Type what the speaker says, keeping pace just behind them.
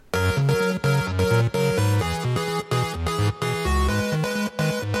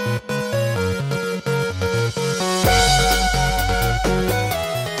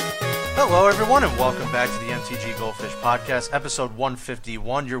everyone, and welcome back to the MTG Goldfish Podcast, episode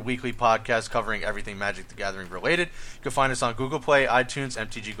 151, your weekly podcast covering everything Magic the Gathering related. You can find us on Google Play, iTunes,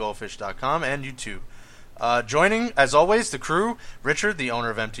 mtggoldfish.com, and YouTube. Joining, as always, the crew, Richard, the owner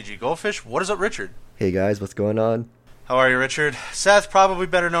of MTG Goldfish. What is up, Richard? Hey guys, what's going on? How are you, Richard? Seth, probably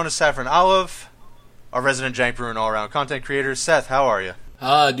better known as Saffron Olive, our resident Jank Brewer and all-around content creator. Seth, how are you?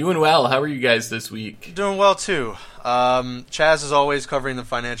 Doing well. How are you guys this week? Doing well, too. Chaz, as always, covering the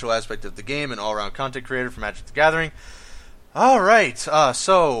financial aspect of the game and all-around content creator for Magic the Gathering. All right,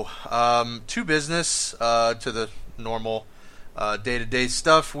 so to business, to the normal day-to-day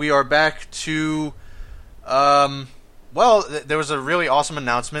stuff. We are back to, there was a really awesome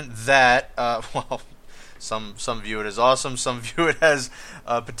announcement that, some view it as awesome, some view it as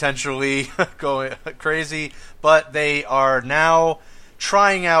potentially going crazy, but they are now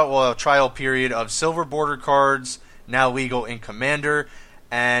trying out a trial period of silver border cards, now legal in Commander,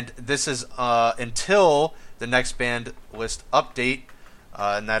 and this is until the next banned list update,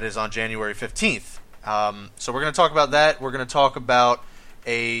 and that is on January 15th. So we're going to talk about that. We're going to talk about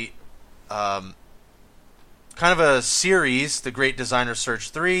a kind of a series, The Great Designer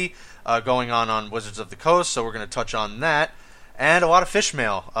Search 3, going on Wizards of the Coast, so we're going to touch on that, and a lot of fish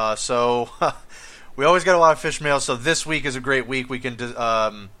mail. So we always get a lot of fish mail, so this week is a great week. We can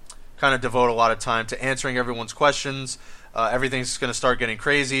kind of devote a lot of time to answering everyone's questions. Everything's going to start getting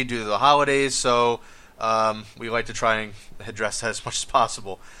crazy due to the holidays, so we like to try and address that as much as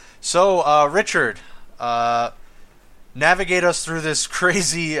possible. So, Richard, navigate us through this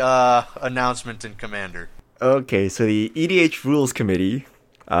crazy announcement in Commander. Okay, so the EDH Rules Committee,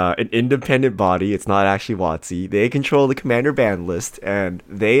 an independent body, it's not actually WotC, they control the Commander ban list, and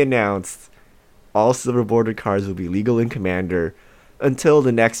they announced all silver bordered cards will be legal in Commander until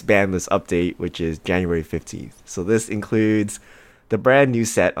the next ban list update, which is January 15th. So this includes the brand new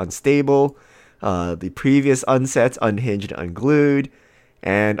set Unstable, the previous unsets Unhinged and Unglued,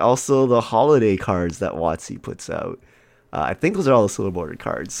 and also the holiday cards that WotC puts out. I think those are all the silver bordered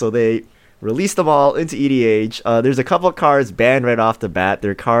cards. So they released them all into EDH. There's a couple of cards banned right off the bat.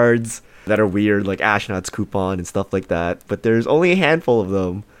 They're cards that are weird, like Ashnod's Coupon and stuff like that, but there's only a handful of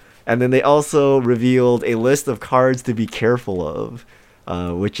them. And then they also revealed a list of cards to be careful of,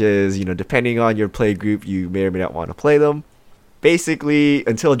 which is, depending on your play group, you may or may not want to play them. Basically,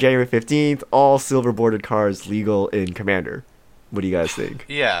 until January 15th, all silver bordered cards legal in Commander. What do you guys think?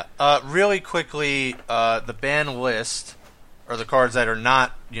 Yeah, really quickly, the ban list, or the cards that are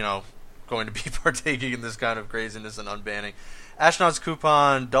not, going to be partaking in this kind of craziness and unbanning. Ashnod's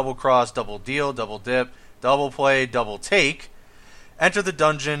Coupon, Double Cross, Double Deal, Double Dip, Double Play, Double Take, Enter the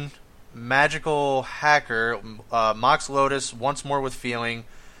Dungeon, Magical Hacker, Mox Lotus, Once More with Feeling,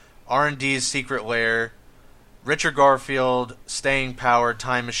 R&D's Secret Lair, Richard Garfield, Staying Power,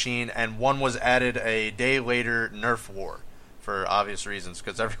 Time Machine, and one was added a day later, Nerf War, for obvious reasons,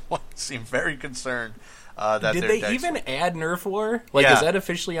 because everyone seemed very concerned that did their they decks even were... add Nerf War? Like, Yeah. Is that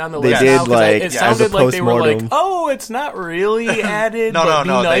officially on the They list did, now? 'Cause like, it as sounded a like they were like, postmortem. oh, it's not really added, but be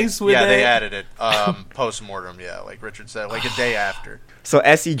nice with it. they added it post-mortem, like Richard said, like a day after. So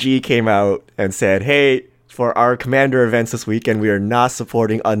SEG came out and said, hey, for our Commander events this weekend, we are not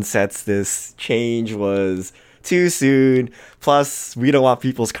supporting unsets. This change was too soon. Plus, we don't want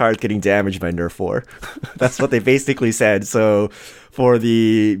people's cards getting damaged by Nerf War. That's what they basically said. So for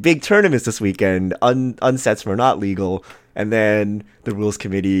the big tournaments this weekend, unsets were not legal. And then the Rules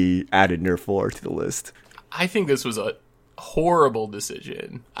Committee added Nerf War to the list. I think this was a horrible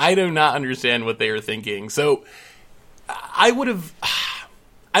decision. I do not understand what they are thinking. So I would have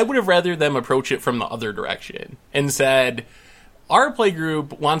rather them approach it from the other direction and said, our play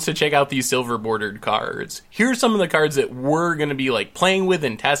group wants to check out these silver bordered cards. Here's some of the cards that we're going to be playing with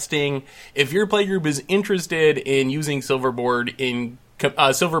and testing. If your play group is interested in using silver bordered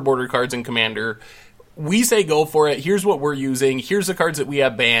cards in Commander, we say go for it. Here's what we're using. Here's the cards that we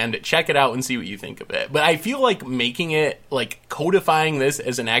have banned. Check it out and see what you think of it. But I feel like making it, codifying this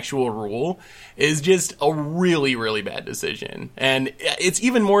as an actual rule is just a really, really bad decision. And it's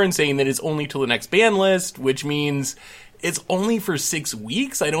even more insane that it's only till the next ban list, which means it's only for 6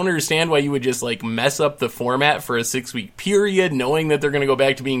 weeks. I don't understand why you would just mess up the format for a 6-week period, knowing that they're going to go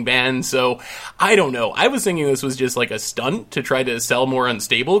back to being banned. So I don't know. I was thinking this was just a stunt to try to sell more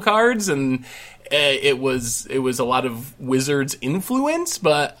unstable cards, and it was a lot of Wizards influence,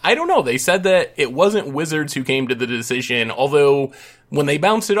 but I don't know. They said that it wasn't Wizards who came to the decision, although when they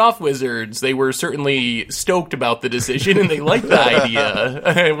bounced it off Wizards, they were certainly stoked about the decision and they liked the idea.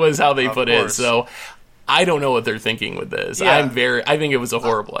 It was how they put it. So I don't know what they're thinking with this. Yeah. I think it was a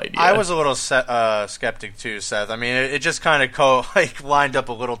horrible idea. I was a little skeptic too, Seth. I mean, it just kind of lined up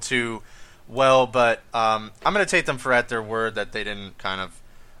a little too well, but I'm going to take them for at their word that they didn't kind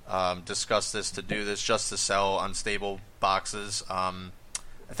of discuss this to do this just to sell unstable boxes.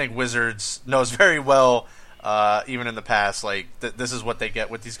 I think Wizards knows very well, even in the past, like this is what they get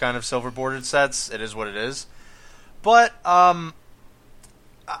with these kind of silver bordered sets. It is what it is. But I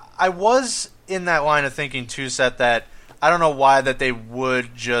was in that line of thinking too, Seth, that I don't know why that they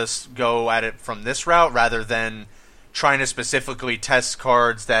would just go at it from this route rather than trying to specifically test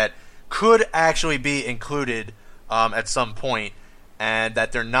cards that could actually be included at some point and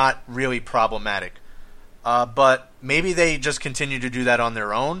that they're not really problematic. But maybe they just continue to do that on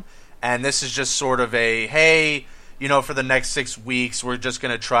their own, and this is just sort of a, hey, for the next 6 weeks, we're just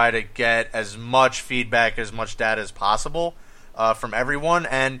going to try to get as much feedback, as much data as possible from everyone,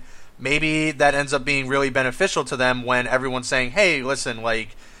 and maybe that ends up being really beneficial to them when everyone's saying, hey, listen,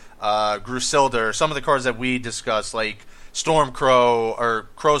 like Grusilda, or some of the cards that we discussed, like Stormcrow or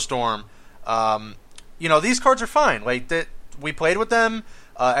Crowstorm, these cards are fine. Like, we played with them.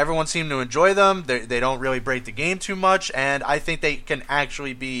 Everyone seemed to enjoy them. They don't really break the game too much, and I think they can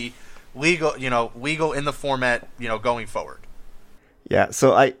actually be legal in the format, going forward. Yeah,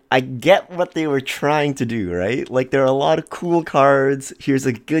 so I get what they were trying to do, right? Like, there are a lot of cool cards. Here's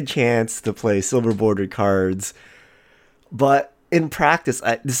a good chance to play silver bordered cards. But in practice,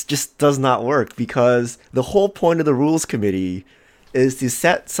 this just does not work, because the whole point of the rules committee is to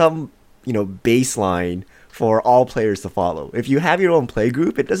set some, baseline for all players to follow. If you have your own play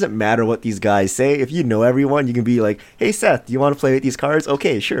group, it doesn't matter what these guys say. If you know everyone, you can be like, hey, Seth, do you want to play with these cards?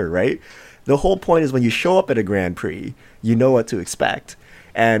 Okay, sure, right? The whole point is when you show up at a Grand Prix, you know what to expect.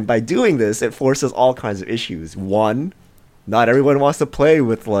 And by doing this, it forces all kinds of issues. One, not everyone wants to play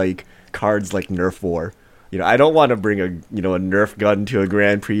with, like, cards like Nerf War. I don't want to bring a Nerf gun to a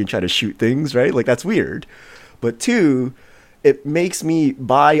Grand Prix and try to shoot things, right? Like, that's weird. But two, it makes me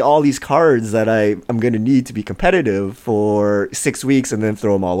buy all these cards that I'm going to need to be competitive for 6 weeks and then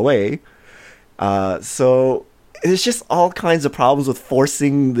throw them all away. So there's just all kinds of problems with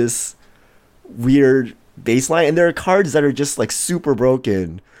forcing this weird baseline. And there are cards that are just like super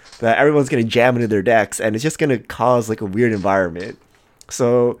broken that everyone's going to jam into their decks, and it's just going to cause like a weird environment.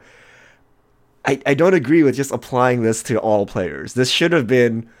 So I don't agree with just applying this to all players. This should have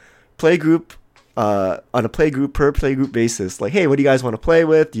been playgroup on a playgroup per playgroup basis. Like, hey, what do you guys want to play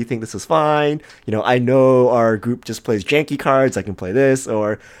with? Do you think this is fine? I know our group just plays janky cards. I can play this.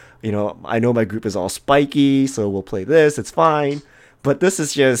 Or, I know my group is all spiky, so we'll play this. It's fine. But this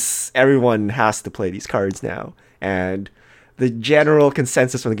is just, everyone has to play these cards now. And the general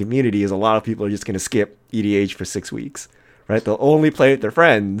consensus from the community is a lot of people are just going to skip EDH for 6 weeks, right? They'll only play with their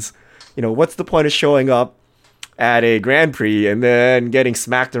friends. What's the point of showing up at a Grand Prix and then getting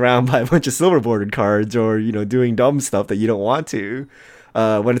smacked around by a bunch of silver bordered cards, or, doing dumb stuff that you don't want to,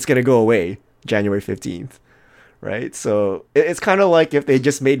 when it's going to go away January 15th, right? So it's kind of like if they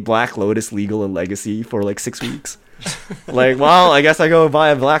just made Black Lotus legal in Legacy for like 6 weeks. Like, well, I guess I go buy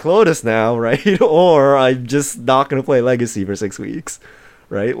a Black Lotus now, right? Or I'm just not going to play Legacy for 6 weeks,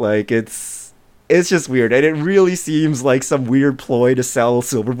 right? Like, it's just weird. And it really seems like some weird ploy to sell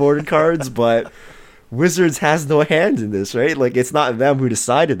silver bordered cards, but Wizards has no hand in this, right? Like, it's not them who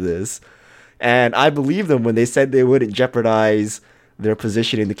decided this. And I believe them when they said they wouldn't jeopardize their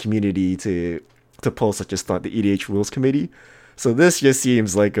position in the community to pull such a stunt, the EDH Rules Committee. So this just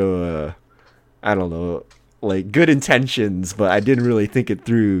seems like I don't know, like good intentions, but I didn't really think it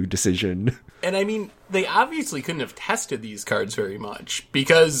through decision. And I mean, they obviously couldn't have tested these cards very much,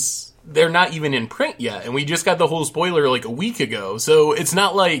 because they're not even in print yet, and we just got the whole spoiler like a week ago. So it's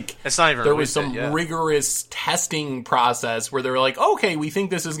not like there was some rigorous testing process where they were like, okay, we think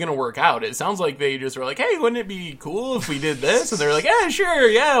this is going to work out. It sounds like they just were like, hey, wouldn't it be cool if we did this? And they're like, yeah, sure,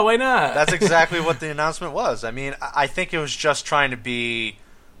 yeah, why not? That's exactly what the announcement was. I mean, I think it was just trying to be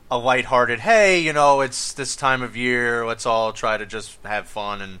a lighthearted, hey, it's this time of year, let's all try to just have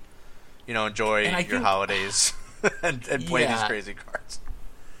fun and, enjoy your holidays and play these crazy cards.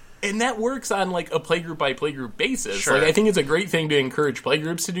 And that works on, like, a playgroup by playgroup basis. Sure. Like, I think it's a great thing to encourage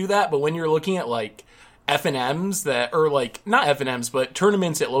playgroups to do that, but when you're looking at, like, FNMs not FNMs, but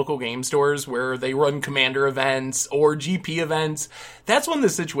tournaments at local game stores where they run Commander events or GP events, that's when the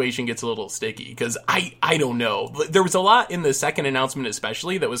situation gets a little sticky, because I don't know. There was a lot in the second announcement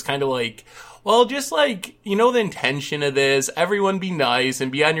especially that was kind of like, well, just like, the intention of this, everyone be nice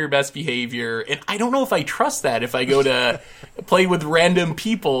and be on your best behavior. And I don't know if I trust that if I go to play with random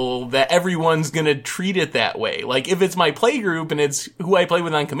people, that everyone's going to treat it that way. Like, if it's my play group and it's who I play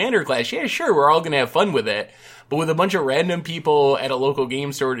with on Commander Clash, yeah, sure, we're all going to have fun with it. But with a bunch of random people at a local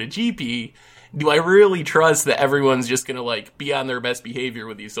game store at a GP, do I really trust that everyone's just gonna like be on their best behavior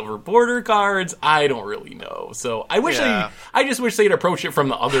with these silver border cards? I don't really know. So I wish I just wish they'd approach it from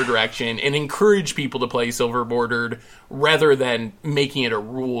the other direction and encourage people to play silver bordered rather than making it a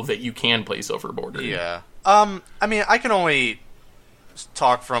rule that you can play silver bordered. Yeah. I mean, I can only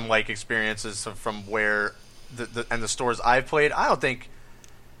talk from like experiences from where the stores I've played. I don't think.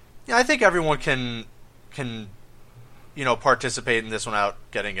 Yeah, I think everyone can participate in this without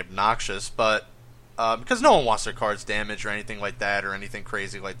getting obnoxious, but because no one wants their cards damaged or anything like that or anything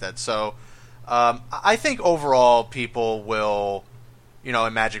crazy like that. So I think overall people will,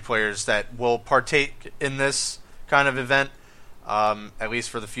 and Magic players that will partake in this kind of event, at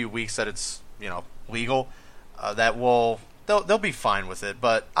least for the few weeks that it's legal, they'll be fine with it.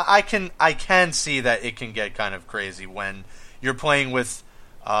 But I can see that it can get kind of crazy when you're playing with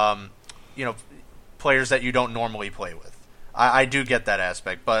players that you don't normally play with. I do get that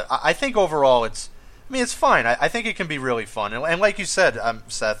aspect, but I think overall it's fine. I think it can be really fun. And like you said,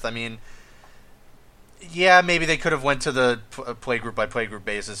 Seth, I mean, yeah, maybe they could have went to the playgroup by playgroup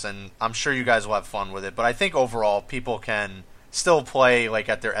basis, and I'm sure you guys will have fun with it. But I think overall people can still play like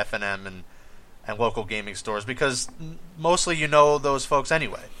at their FNM and local gaming stores because mostly those folks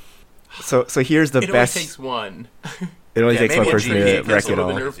anyway. So here's the it best. It only takes one. It only takes one person to wreck it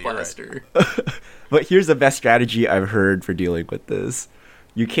all. Nerf blaster. But here's the best strategy I've heard for dealing with this.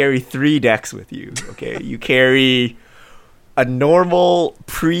 You carry 3 decks with you, okay? You carry a normal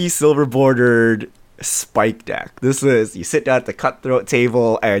pre-silver bordered spike deck. This is, you sit down at the cutthroat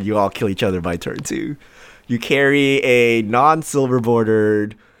table and you all kill each other by turn 2. You carry a non-silver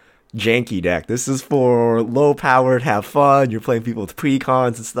bordered janky deck. This is for low powered, have fun. You're playing people with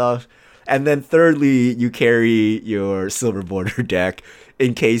precons and stuff. And then thirdly, you carry your silver bordered deck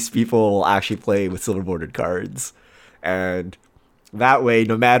in case people will actually play with silver bordered cards. And that way,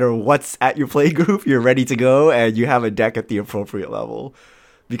 no matter what's at your play group, you're ready to go and you have a deck at the appropriate level.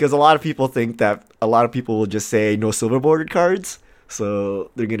 Because a lot of people think that a lot of people will just say no silver bordered cards,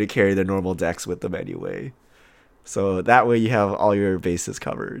 so they're going to carry their normal decks with them anyway. So that way you have all your bases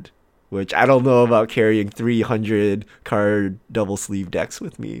covered. Which I don't know about carrying 300 card double sleeve decks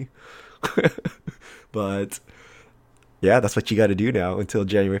with me. But yeah, that's what you got to do now until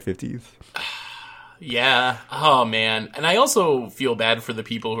January 15th. Yeah. Oh, man. And I also feel bad for the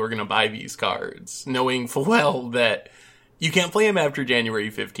people who are going to buy these cards, knowing full well that you can't play them after January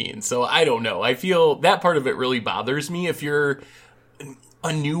 15th. So I don't know. I feel that part of it really bothers me. If you're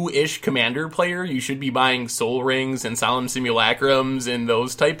a new-ish Commander player, you should be buying Sol Rings and Solemn Simulacrums and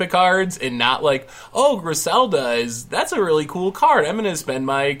those type of cards, and not like, oh, Griselda that's a really cool card. I'm going to spend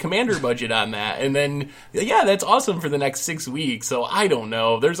my Commander budget on that. And then, yeah, that's awesome for the next 6 weeks. So I don't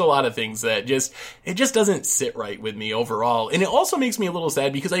know. There's a lot of things that it just doesn't sit right with me overall. And it also makes me a little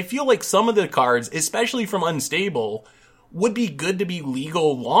sad because I feel like some of the cards, especially from Unstable, would be good to be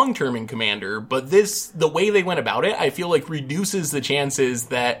legal long-term in Commander, but the way they went about it, I feel like reduces the chances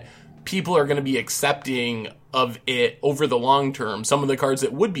that people are going to be accepting of it over the long term. Some of the cards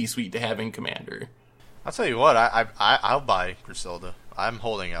that would be sweet to have in Commander. I'll tell you what, I'll buy Griselda. I'm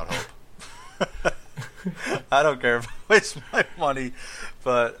holding out hope. I don't care if I waste my money,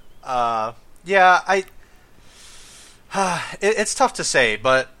 but yeah, it's tough to say,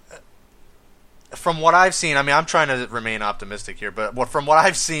 but from what I've seen, I mean, I'm trying to remain optimistic here, but from what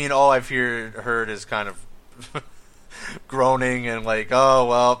I've seen, all I've heard is kind of groaning and like, oh,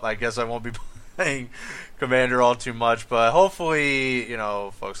 well, I guess I won't be playing Commander all too much, but hopefully,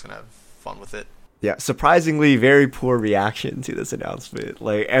 folks can have fun with it. Yeah, surprisingly, very poor reaction to this announcement.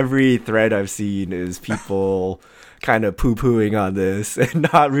 Like, every thread I've seen is people kind of poo-pooing on this and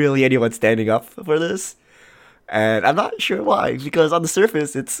not really anyone standing up for this. And I'm not sure why, because on the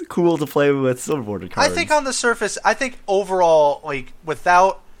surface, it's cool to play with silver bordered cards. I think on the surface, overall, like,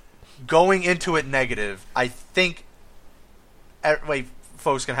 without going into it negative, I think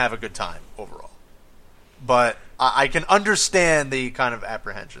folks can have a good time overall. But I can understand the kind of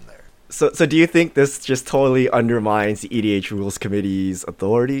apprehension there. So do you think this just totally undermines the EDH Rules Committee's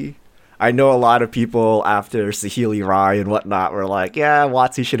authority? I know a lot of people after Saheeli Rai and whatnot were like, yeah,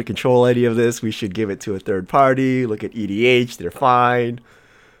 WotC shouldn't control any of this. We should give it to a third party. Look at EDH. They're fine.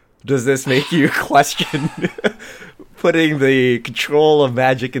 Does this make you question putting the control of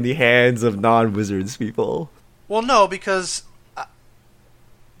Magic in the hands of non-Wizards people? Well, no, because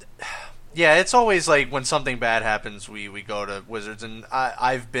yeah, it's always like when something bad happens, we go to Wizards, and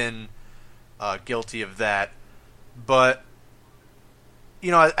I've been guilty of that. But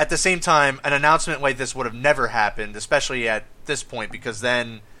at the same time, an announcement like this would have never happened, especially at this point, because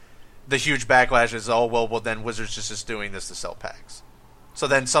then the huge backlash is, oh, well, then Wizards just is doing this to sell packs. So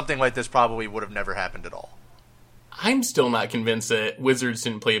then something like this probably would have never happened at all. I'm still not convinced that Wizards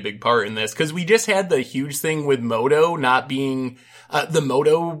didn't play a big part in this, because we just had the huge thing with Moto not being the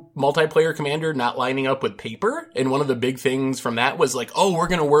Moto multiplayer commander not lining up with paper. And one of the big things from that was like, oh, we're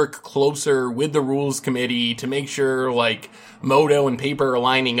going to work closer with the rules committee to make sure like Moto and paper are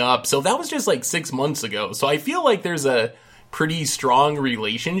lining up. So that was just like 6 months ago. So I feel like there's a pretty strong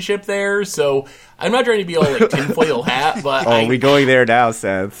relationship there. So I'm not trying to be all like tinfoil hat, but we're going there now,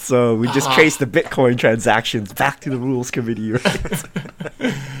 Seth. So we just traced the Bitcoin transactions back to the rules committee, right?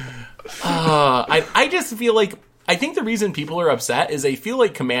 I just feel like, I think the reason people are upset is they feel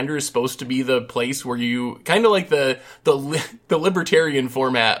like Commander is supposed to be the place where you kind of like the libertarian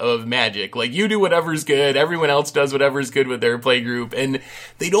format of Magic. Like you do whatever's good, everyone else does whatever's good with their play group, and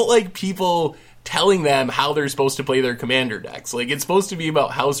they don't like people telling them how they're supposed to play their Commander decks. Like it's supposed to be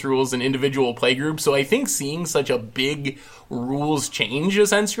about house rules and individual play groups. So I think seeing such a big rules change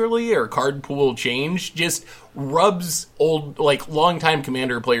essentially, or card pool change, just rubs old, like longtime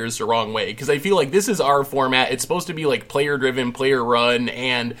Commander players the wrong way. Because I feel like this is our format. It's supposed to be like player driven, player run,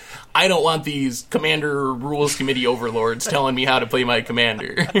 and I don't want these Commander rules committee overlords telling me how to play my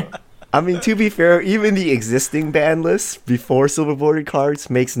Commander. I mean, to be fair, even the existing ban list before silver bordered cards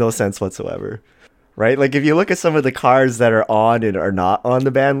makes no sense whatsoever. Right? Like, if you look at some of the cards that are on and are not on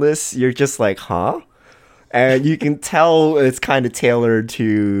the ban list, you're just like, huh? And you can tell it's kind of tailored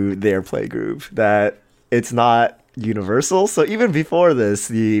to their play group, that it's not universal. So even before this,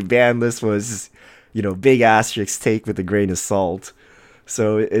 the ban list was, big asterisks take with a grain of salt.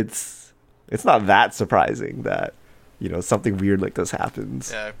 So it's not that surprising that, something weird like this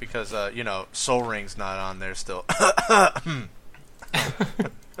happens. Yeah, because, Sol Ring's not on there still.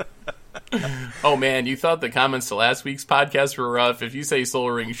 Oh man, you thought the comments to last week's podcast were rough. If you say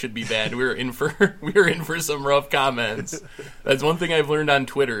Sol Ring should be banned, we're in for some rough comments. That's one thing I've learned on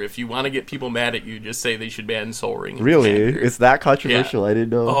Twitter. If you want to get people mad at you, just say they should ban Sol Ring. Really? It's that controversial? Yeah. I didn't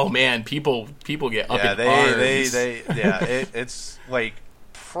know. Oh man, people get up in arms. It's like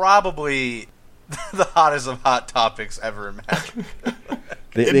probably the hottest of hot topics ever imagined.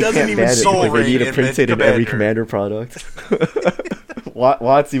 They doesn't can't even ban it because they need to print it in every Commander product.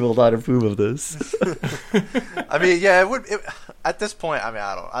 WotC will not approve of this. I mean, yeah, it would. At this point, I mean,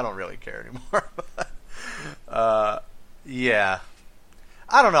 I don't really care anymore. Yeah,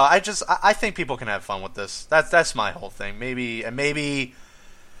 I don't know. I think people can have fun with this. That's my whole thing. Maybe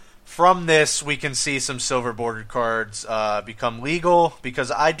from this we can see some silver bordered cards become legal,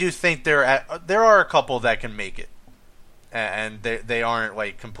 because I do think there are a couple that can make it, and they aren't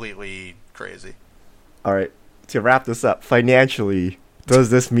like completely crazy. All right, to wrap this up, financially,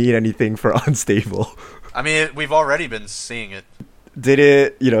 does this mean anything for Unstable? I mean, we've already been seeing it. Did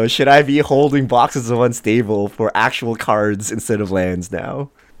it, should I be holding boxes of Unstable for actual cards instead of lands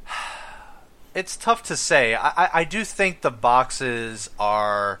now? It's tough to say. I do think the boxes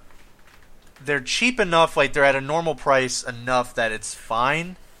they're cheap enough, like they're at a normal price enough that it's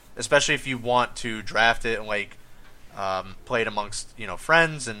fine, especially if you want to draft it and like play it amongst,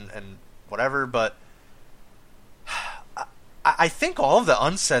 friends and whatever, but I think all of the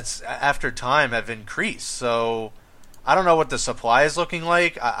unsets after time have increased, so I don't know what the supply is looking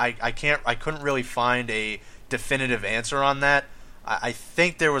like. I couldn't really find a definitive answer on that. I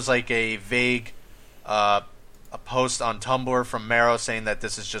think there was like a vague a post on Tumblr from Marrow saying that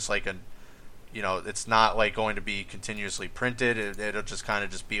this is just like it's not like going to be continuously printed. It'll just kind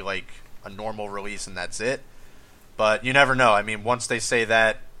of just be like a normal release and that's it. But you never know. I mean, once they say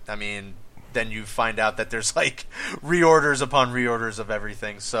that, then you find out that there's like reorders upon reorders of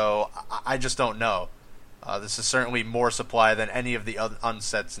everything. So I just don't know. This is certainly more supply than any of the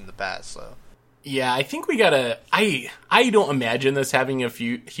unsets in the past. So yeah, I think we gotta. I don't imagine this having a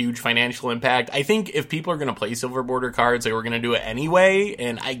huge financial impact. I think if people are gonna play silver border cards, they were gonna do it anyway,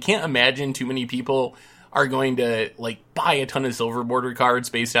 and I can't imagine too many people are going to like buy a ton of silver border cards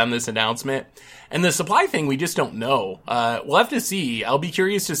based on this announcement. And the supply thing, we just don't know. We'll have to see. I'll be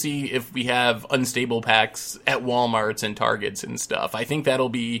curious to see if we have unstable packs at Walmarts and Targets and stuff. I think that'll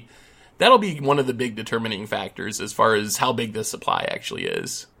be one of the big determining factors as far as how big the supply actually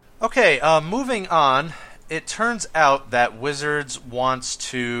is. Okay, moving on. It turns out that Wizards wants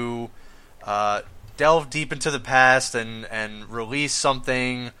to delve deep into the past and release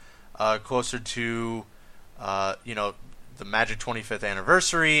something closer to the Magic 25th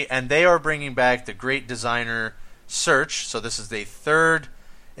anniversary, and they are bringing back the Great Designer Search. So this is the third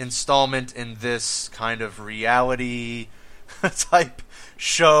installment in this kind of reality type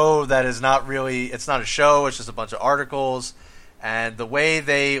show that is not really, it's not a show, it's just a bunch of articles. And the way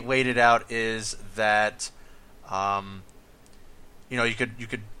they laid it out is that you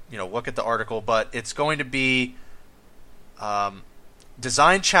could look at the article, but it's going to be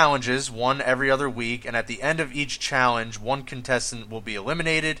design challenges, one every other week, and at the end of each challenge, one contestant will be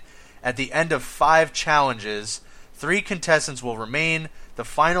eliminated. At the end of 5 challenges, 3 contestants will remain. The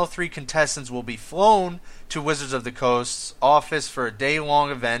final 3 contestants will be flown to Wizards of the Coast's office for a day-long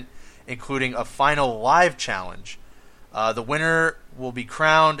event, including a final live challenge. The winner will be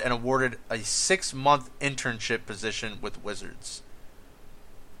crowned and awarded a 6-month internship position with Wizards.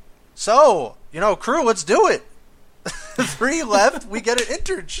 So, crew, let's do it. 3 left, we get an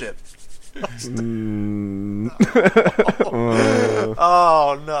internship.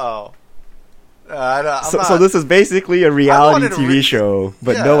 Oh no. So this is basically a reality TV show,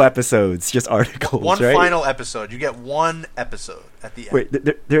 but yeah. no episodes, just articles, One right? final episode. You get 1 episode at the end.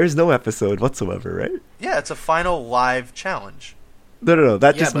 Wait, there is no episode whatsoever, right? Yeah, it's a final live challenge. No.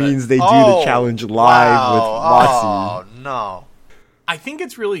 That Yeah, just but- means they do the challenge live with Watsi. Oh, no. I think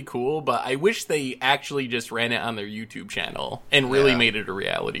it's really cool, but I wish they actually just ran it on their YouTube channel and really Yeah. made it a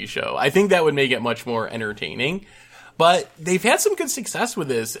reality show. I think that would make it much more entertaining. But they've had some good success with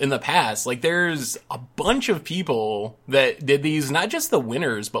this in the past. Like, there's a bunch of people that did these, not just the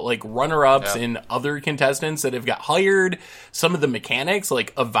winners, but like runner-ups Yeah. and other contestants that have got hired. Some of the mechanics,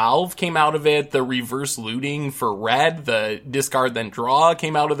 like Evolve came out of it. The reverse looting for Red, the discard then draw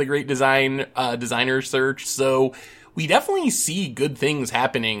came out of the Great Designer Search. So we definitely see good things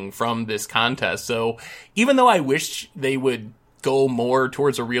happening from this contest. So even though I wish they would go more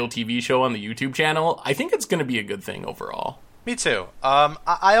towards a real TV show on the YouTube channel, I think it's going to be a good thing overall. Me too.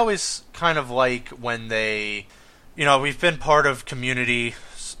 I always kind of like when they, we've been part of community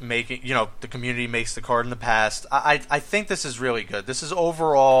making, the community makes the card in the past. I think this is really good. This is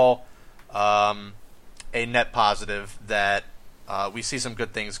overall a net positive that we see some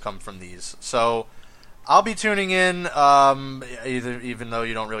good things come from these. So I'll be tuning in, even though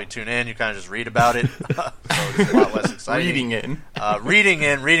you don't really tune in, you kind of just read about it. So it's a lot less exciting.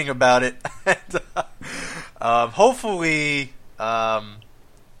 Reading about it. And, hopefully,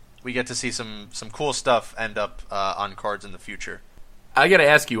 we get to see some cool stuff end up on cards in the future. I got to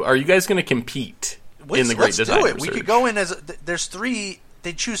ask you, are you guys going to compete in the Great Designer Let's do it. We Search? could go in as there's 3.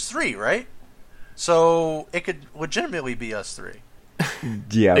 They choose 3, right? So it could legitimately be us 3.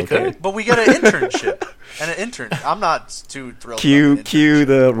 Yeah, They okay. could. But we get an internship and an intern. I'm not too thrilled. Cue about the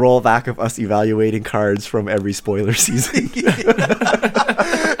the rollback of us evaluating cards from every spoiler season.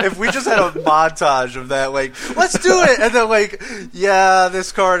 If we just had a montage of that, like, let's do it, and then like, yeah,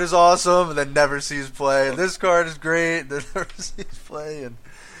 this card is awesome, and then never sees play. And this card is great, then never sees play, and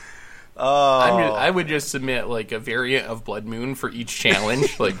I would just submit like a variant of Blood Moon for each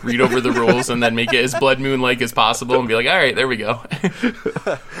challenge, like read over the rules and then make it as Blood Moon like as possible, and be like, all right, there we go.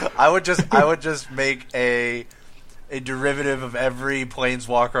 I would just make a derivative of every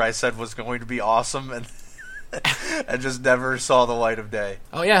Planeswalker I said was going to be awesome, and and just never saw the light of day.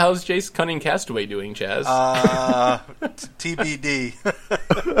 Oh yeah, how's Jace Cunning Castaway doing, Chaz? TBD.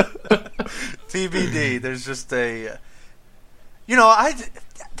 TBD. There's just a,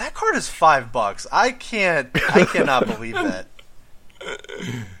 that card is $5. I cannot believe that.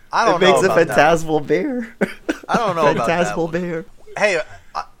 I don't It makes know a about that. phantasmal bear. I don't know about that. Phantasmal one. bear. Hey,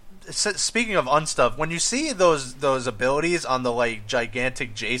 speaking of unstuff, when you see those abilities on the like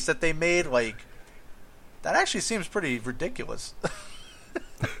gigantic Jace that they made, like, that actually seems pretty ridiculous.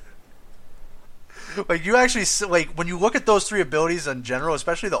 Like, you actually, like, when you look at those 3 abilities in general,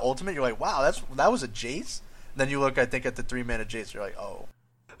 especially the ultimate, you're like, wow, that was a Jace? Then you look, I think, at the 3-mana Jace, you're like, oh.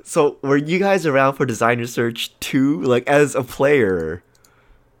 So, were you guys around for Designer Search 2? Like, as a player,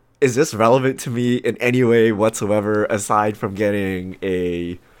 is this relevant to me in any way whatsoever, aside from getting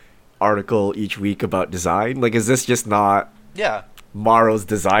a article each week about design? Like, is this just not Yeah. Maro's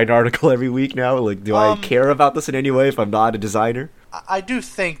design article every week now? Like, do I care about this in any way if I'm not a designer? I do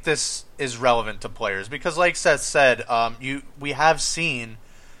think this is relevant to players because, like Seth said, we have seen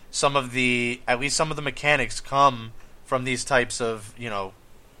at least some of the mechanics come from these types of,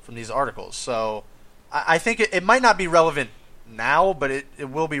 from these articles. So I think it might not be relevant now, but it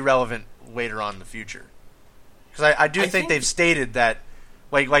will be relevant later on in the future. Because I do think they've stated that,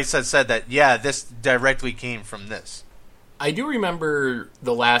 like Seth said, that, yeah, this directly came from this. I do remember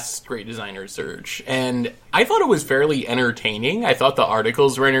the last Great Designer Search, and I thought it was fairly entertaining. I thought the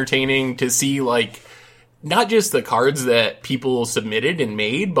articles were entertaining to see, like, not just the cards that people submitted and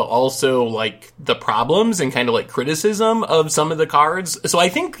made, but also, like, the problems and kind of, like, criticism of some of the cards. So I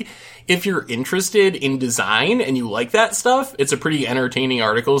think if you're interested in design and you like that stuff, it's a pretty entertaining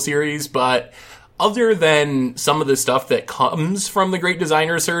article series, but other than some of the stuff that comes from the Great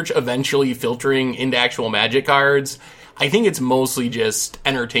Designer Search eventually filtering into actual Magic cards, I think it's mostly just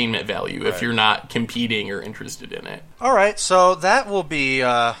entertainment value if you're not competing or interested in it. All right, so that will be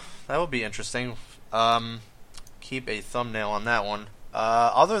interesting. Keep a thumbnail on that one.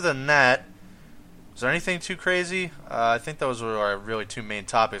 Other than that, is there anything too crazy? I think those were our really two main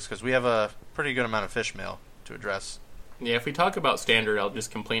topics because we have a pretty good amount of fish mail to address. Yeah, if we talk about Standard, I'll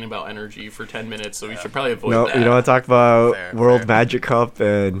just complain about energy for 10 minutes, so we should probably avoid No, that. you don't want to talk about World fair. Magic Cup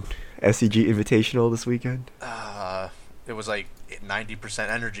and SCG Invitational this weekend? It was like 90%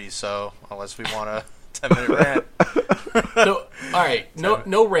 energy, so unless we want a 10-minute rant. So, all right,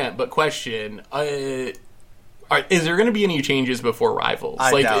 no rant, but question. All right, is there going to be any changes before Rivals?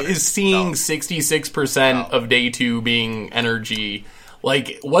 I doubt it. Is seeing No. 66% of day 2 being energy,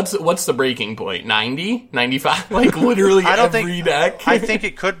 like, what's the breaking point? 90? 95? Like, literally I don't every deck? I think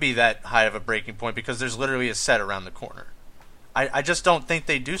it could be that high of a breaking point because there's literally a set around the corner. I just don't think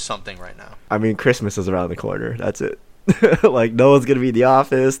they do something right now. I mean, Christmas is around the corner. That's it. Like, no one's going to be in the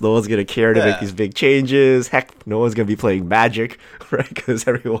office. No one's going to care to make these big changes. Heck, no one's going to be playing Magic, right? Because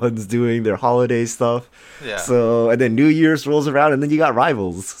everyone's doing their holiday stuff. Yeah. So, and then New Year's rolls around, and then you got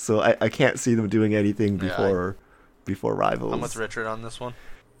Rivals. So I can't see them doing anything before Rivals. I'm with Richard on this one.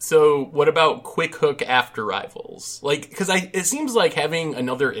 So, what about Quick Hook after Rivals? Like, because it seems like having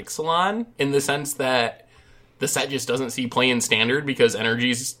another Ixalan in the sense that the set just doesn't see play in Standard because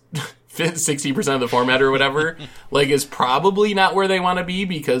energy's 60% of the format or whatever, like, is probably not where they want to be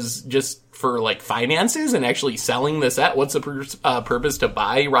because just for, like, finances and actually selling the set, what's the purpose to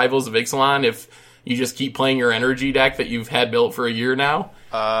buy Rivals of Ixalan if you just keep playing your energy deck that you've had built for a year now?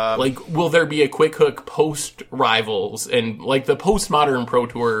 Like, will there be a Quick Hook post-Rivals and, like, the post-Modern Pro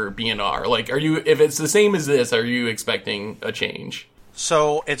Tour BNR? Like, if it's the same as this, are you expecting a change?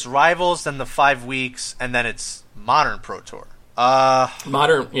 So it's Rivals, then the 5 weeks, and then it's Modern Pro Tour.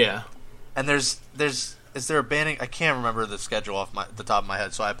 Modern, yeah. And is there a banning? I can't remember the schedule off the top of my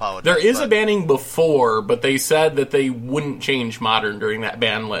head, so I apologize. There is a banning before, but they said that they wouldn't change Modern during that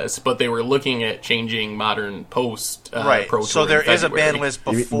ban list, but they were looking at changing Modern post right. Pro Tour. So there is a February. ban list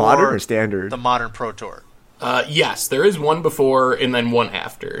You mean before Modern or Standard? the Modern Pro Tour. Yes, there is one before and then one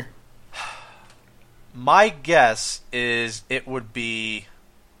after. My guess is it would be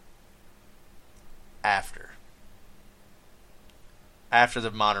after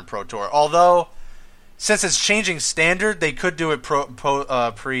the Modern Pro Tour. Although, since it's changing Standard, they could do it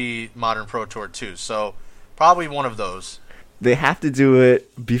pre-Modern Pro Tour too. So probably one of those. They have to do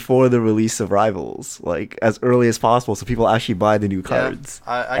it before the release of Rivals, like, as early as possible so people actually buy the new cards.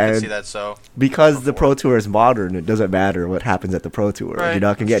 Yeah, I can And see that. So because the Pro Tour is modern, it doesn't matter what happens at the Pro Tour. Right, You're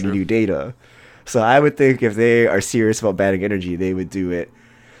not going to get true. any new data. So I would think if they are serious about banning energy, they would do it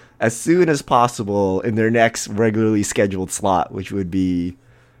as soon as possible in their next regularly scheduled slot, which would be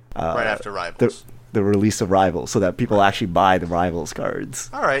right after Rivals. the release of Rivals, so that people actually buy the Rivals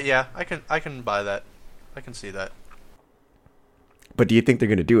cards. All right, yeah, I can buy that. I can see that. But do you think they're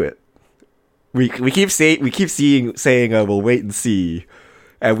going to do it? We keep saying we'll wait and see,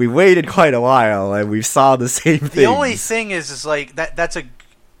 and we waited quite a while, and we saw the same thing. The only thing is like that's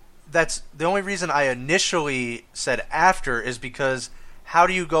the only reason I initially said after is because how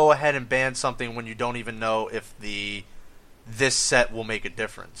do you go ahead and ban something when you don't even know if this set will make a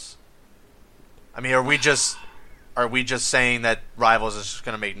difference? I mean, are we just saying that Rivals is just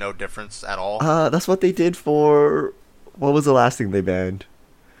going to make no difference at all? That's what they did for. What was the last thing they banned?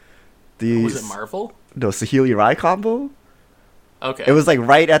 Was it Marvel? No, Saheeli Rai combo. Okay. It was like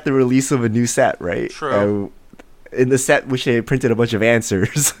right at the release of a new set, right? True. In the set, which they printed a bunch of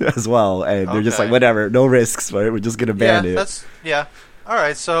answers as well, and they're just Okay. like, whatever, no risks, right? We're just gonna ban it. All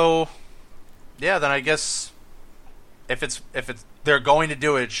right. So then I guess if it's they're going to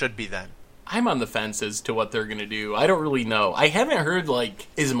do it, it should be then. I'm on the fence as to what they're going to do. I don't really know. I haven't heard, like,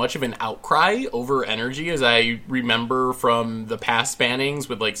 as much of an outcry over energy as I remember from the past bannings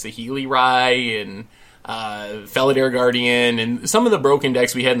with, like, Saheeli Rai and Felidar Guardian and some of the broken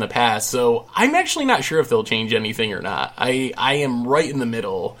decks we had in the past. So I'm actually not sure if they'll change anything or not. I am right in the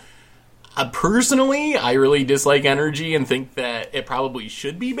middle. Personally, I really dislike energy and think that it probably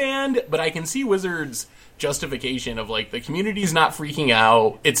should be banned, but I can see Wizards' justification of, like, the community's not freaking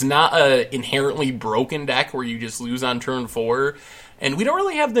out. It's not a inherently broken deck where you just lose on turn 4. And we don't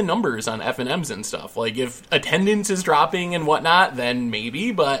really have the numbers on FNMs and stuff. Like, if attendance is dropping and whatnot, then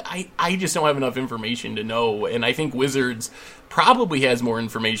maybe, but I just don't have enough information to know. And I think Wizards probably has more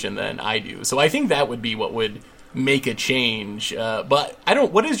information than I do. So I think that would be what would make a change. But I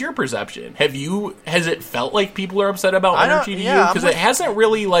don't. What is your perception? Has it felt like people are upset about energy to you? Because it hasn't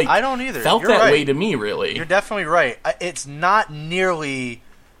really I don't either. Felt You're that right. way to me. Really, you're definitely right. It's not nearly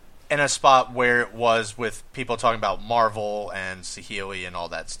in a spot where it was with people talking about Marvel and Saheeli and all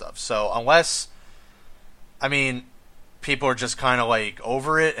that stuff. So unless, I mean, people are just kind of like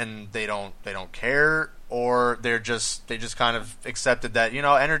over it and they don't care, or they just kind of accepted that,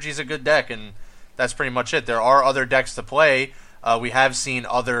 Energy's a good deck and that's pretty much it. There are other decks to play. We have seen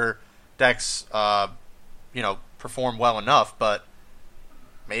other decks, perform well enough, but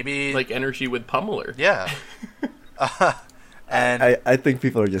maybe like Energy with Pummeler. Yeah. And I think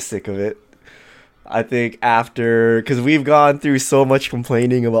people are just sick of it. I think because we've gone through so much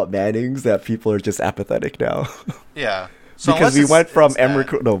complaining about bannings that people are just apathetic now. yeah. So Because we went from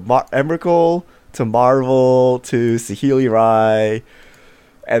Emrakul to Marvel to Saheeli Rai,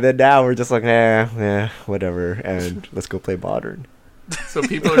 and then now we're just like, whatever, and let's go play Modern. So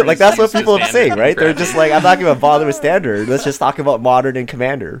people are Like, that's what used to people are saying, Standard right? They're crap. just like, I'm not going to bother with Standard. Let's just talk about Modern and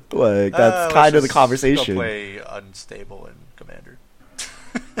Commander. Like, that's kind of the conversation. Go play Unstable and Commander.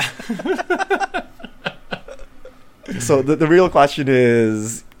 So the real question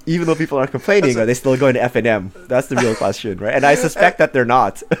is, even though people are complaining, are they still going to FNM? That's the real question, right? And I suspect that they're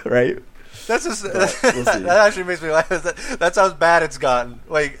not, right? That's just we'll see. that actually makes me laugh. That's how bad it's gotten.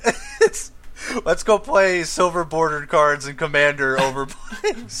 Like, let's go play silver bordered cards and Commander over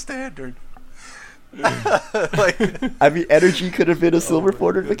playing Standard. I mean, Energy could have been a silver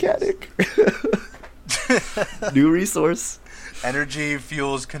bordered mechanic. New resource. Energy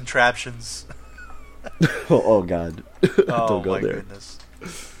fuels contraptions. Oh God! Oh Don't go my there. goodness.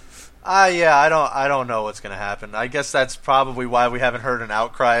 I don't know what's gonna happen. I guess that's probably why we haven't heard an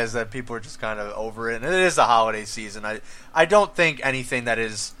outcry, is that people are just kind of over it. And it is the holiday season. I don't think anything that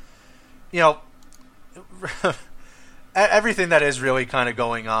is, everything that is really kind of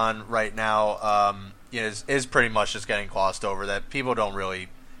going on right now, is pretty much just getting glossed over. That people don't really,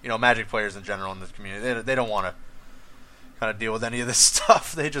 Magic players in general in this community, they don't want to kind of deal with any of this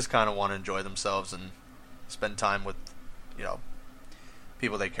stuff. They just kind of want to enjoy themselves and spend time with,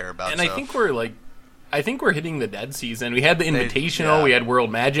 people they care about. And so. I think we're hitting the dead season. We had the Invitational, yeah. we had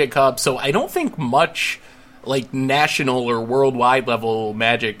World Magic Cup, so I don't think much like national or worldwide level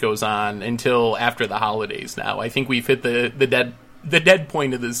Magic goes on until after the holidays now. I think we've hit the dead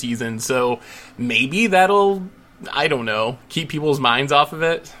point of the season, so maybe that'll, I don't know, keep people's minds off of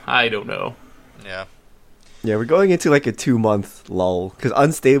it. I don't know. Yeah. Yeah, we're going into like a 2-month lull because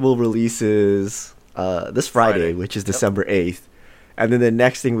Unstable releases this Friday, which is December 8th. And then the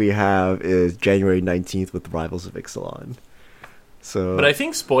next thing we have is January 19th with Rivals of Ixalan. So, but I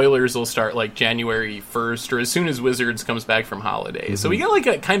think spoilers will start like January 1st or as soon as Wizards comes back from holidays. Mm-hmm. So we got like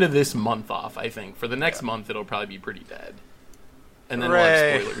a kind of this month off, I think. For the next month, it'll probably be pretty dead. And then we'll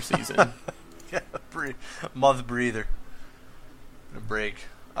have spoiler season. Yeah, month breather. A break.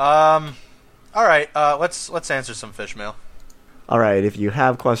 All right, let's answer some fish mail. all right, if you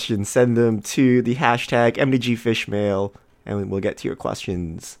have questions, send them to the hashtag MDGFishmail, and we'll get to your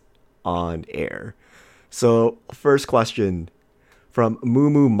questions on air. So, first question from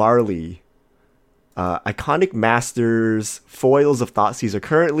Mumu Marley. Iconic Masters foils of Thoughtseize are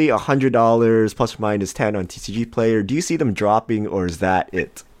currently $100 plus or minus 10 on TCG Player. Do you see them dropping, or is that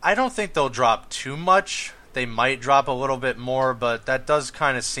it? I don't think they'll drop too much. They might drop a little bit more, but that does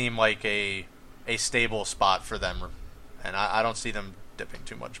kind of seem like a stable spot for them. And I don't see them dipping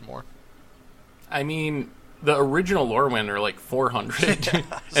too much more. I mean, the original Lorwyn are like 400,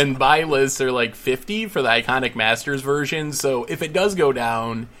 and buy lists are like 50 for the Iconic Masters version. So if it does go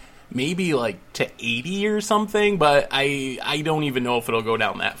down, maybe like to 80 or something, but I don't even know if it'll go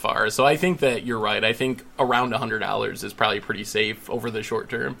down that far. So I think that you're right. I think around $100 is probably pretty safe over the short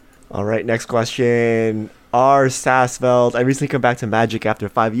term. All right, next question. R. Sassveld. I recently come back to Magic after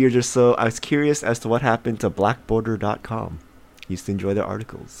 5 years or so. I was curious as to what happened to blackborder.com. Used to enjoy their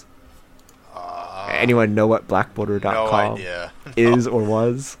articles. Anyone know what blackborder.com No idea. is or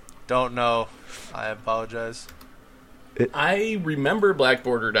was? Don't know. I apologize. I remember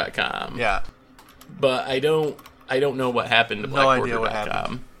blackborder.com. Yeah. But I don't know what happened to No idea what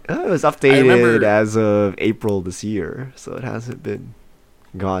blackborder.com. It was updated remember- as of April this year, so it hasn't been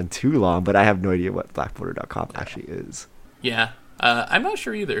gone too long, but I have no idea what blackborder.com actually is. Yeah. I'm not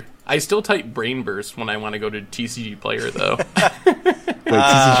sure either. I still type Brainburst when I want to go to TCG Player, though. Wait,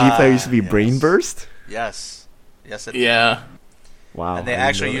 TCG Player used to be Brainburst? Yes. Yes, it Yeah. Wow. And they I didn't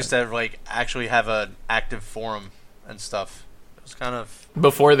actually know used that. to actually have an active forum and stuff. It was kind of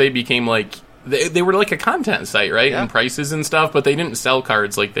Before they became, like, they were like a content site, right? Yeah. And prices and stuff, but they didn't sell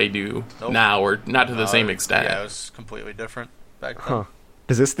cards like they do Nope. now, or not to the same extent. Yeah, it was completely different back then. Huh.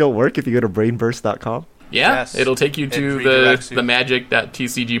 Does this still work if you go to brainburst.com? Yeah, Yes. it'll take you It to redirects you. the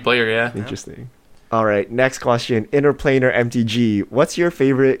magic.tcg player, yeah. Interesting. All right, next question. Interplanar MTG. What's your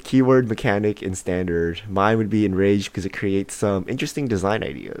favorite keyword mechanic in Standard? Mine would be Enrage because it creates some interesting design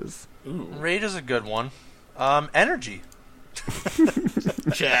ideas. Rage is a good one. Energy.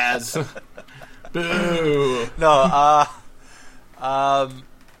 Chaz. Boo. No, I'm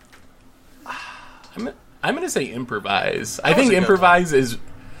going to say improvise. I was think a good improvise is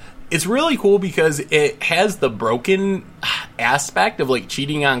it's really cool because it has the broken aspect of like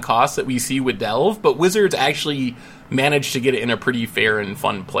cheating on costs that we see with Delve, but Wizards actually managed to get it in a pretty fair and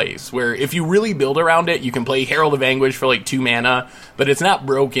fun place where if you really build around it, you can play Herald of Anguish for like 2 mana, but it's not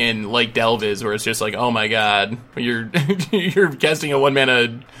broken like Delve is where it's just like, oh my god, you're you're casting a 1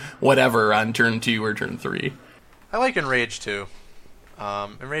 mana whatever on turn 2 or turn 3. I like Enrage too.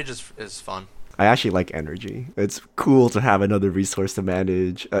 Enrage is fun. I actually like Energy. It's cool to have another resource to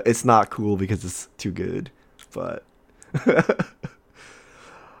manage. It's not cool because it's too good, but...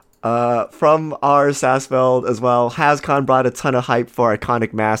 from our Sassfeld as well, Hascon brought a ton of hype for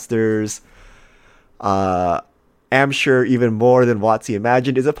Iconic Masters. Am sure even more than WotC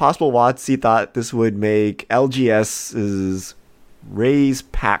imagined. Is it possible WotC thought this would make LGS's raise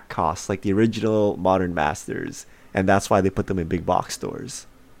pack costs like the original Modern Masters, and that's why they put them in big box stores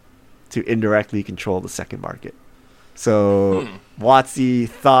to indirectly control the second market? So WotC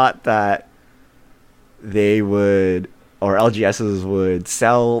thought that they would, or LGSs would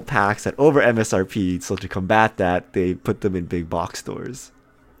sell packs at over MSRP, so to combat that, they put them in big box stores.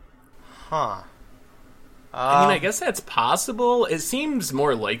 Huh. I mean, I guess that's possible. It seems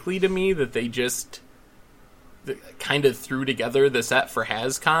more likely to me that they just kind of threw together the set for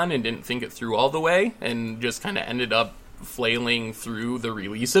Hascon and didn't think it through all the way and just kind of ended up flailing through the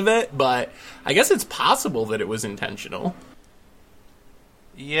release of it. But I guess it's possible that it was intentional.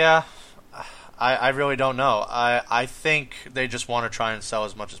 Yeah. I really don't know. I think they just want to try and sell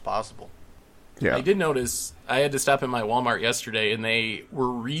as much as possible. Yeah. I did notice I had to stop at my Walmart yesterday and they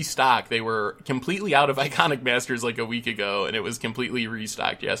were restocked. They were completely out of Iconic Masters like a week ago and it was completely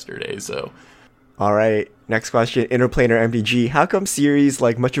restocked yesterday. So, All right, next question. Interplanar MTG. How come series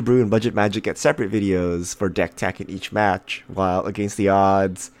like Mucha Brew and Budget Magic get separate videos for deck tech in each match, while Against the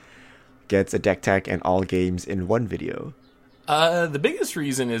Odds gets a deck tech and all games in one video? the biggest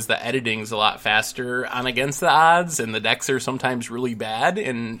reason is the editing's a lot faster on Against the Odds, and the decks are sometimes really bad,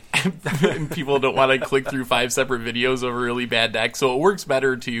 and, and people don't want to click through 5 separate videos of a really bad deck, so it works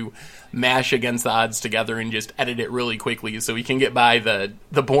better to mash Against the Odds together and just edit it really quickly so we can get by the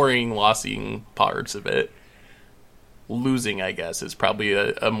boring, lossing parts of it. Losing, I guess, is probably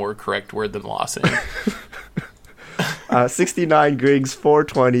a more correct word than lossing. 69 Griggs,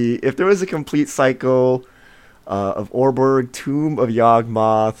 420. If there was a complete cycle of Orberg, Tomb of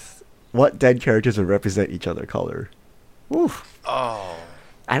Yawgmoth, what dead characters would represent each other color? Oof. Oh.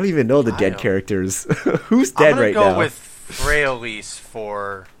 I don't even know the dead don't. characters. Who's dead right now? I'm gonna go with Freyalise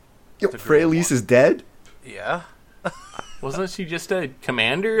for... Yo, the green Freyalise one. is dead? Yeah. Wasn't she just a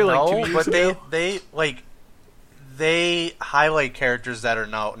commander like 2 No, years but ago? they highlight characters that are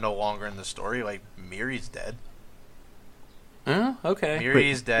now no longer in the story. Like Miri's dead. Oh, okay.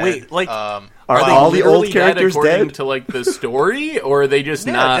 Miri's dead. Wait, like, Are they all the old literally characters according dead? to like the story, or are they just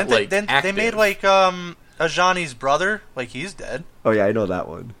not then like they active? made like Ajani's brother. Like he's dead. Oh yeah, I know that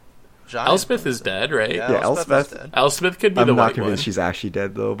one. Ajani's Elspeth is dead, right? Yeah, Yeah, Elspeth is Elspeth. dead. Elspeth could be I'm the not white convinced one. she's actually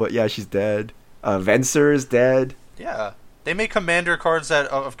dead though, but yeah, she's dead. Venser is dead. Yeah. They made commander cards that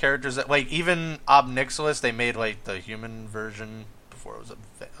of characters that like even Ob Nixilis. They made like the human version before it was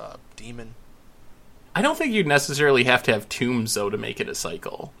a demon. I don't think you'd necessarily have to have tombs though to make it a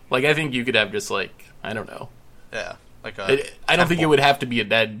cycle. Like I think you could have just like I don't know. Yeah, like a. I don't think it temple. would have to be a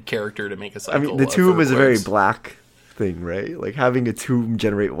dead character to make a I cycle. mean, the of tomb is a very Urquharts. black thing, right? Like having a tomb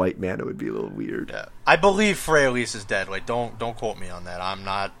generate white mana would be a little weird. Yeah, I believe Freyalise is dead. Like, don't quote me on that. I'm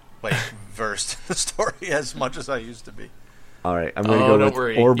not like versed in the story as much as I used to be. All right, I'm gonna Oh, go don't with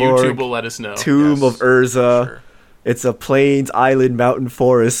worry. YouTube will Orborg, let us know. Tomb Yes, of Urza. sure. It's a plains, island, mountain,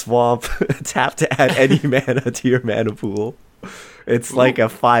 forest, swamp. Tap to add any mana to your mana pool. It's like a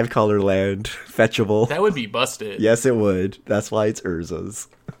 5-color land, fetchable. That would be busted. Yes, it would. That's why it's Urza's.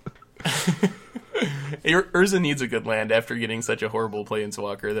 Urza needs a good land after getting such a horrible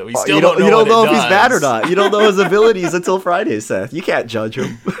planeswalker that we Oh, still you don't know what know it if he's bad or does. not. You don't know his abilities until Friday, Seth. You can't judge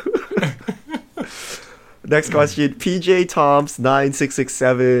him. Next question. PJ Toms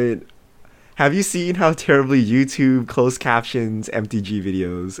 9667 Have you seen how terribly YouTube closed captions MTG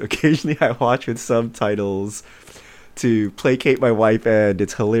videos? Occasionally I watch with subtitles to placate my wife, and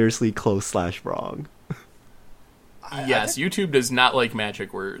it's hilariously close/wrong. Yes, YouTube does not like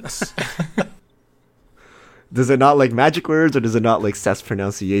magic words. Does it not like magic words, or does it not like Seth's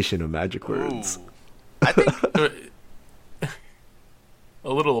pronunciation of magic words? Ooh. I think A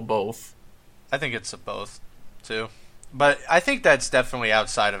little of both. I think it's both too, but I think that's definitely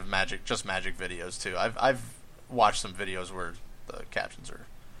outside of magic, just magic videos too. I've watched some videos where the captions are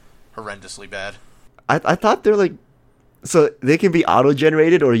horrendously bad. I thought they're like, so they can be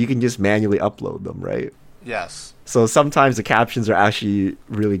auto-generated, or you can just manually upload them, right? Yes. So sometimes the captions are actually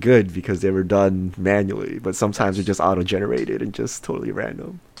really good because they were done manually, but sometimes they're just auto-generated and just totally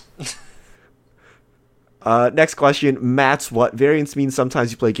random. Next question, Matt's what variance means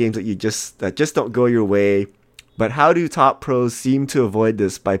sometimes you play games that just don't go your way, but how do top pros seem to avoid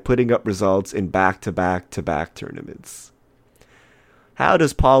this by putting up results in back-to-back-to-back tournaments? How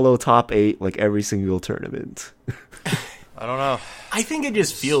does Paulo top 8 like every single tournament? I don't know. I think it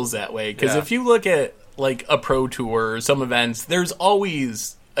just feels that way, because Yeah. if you look at like a pro tour or some events, there's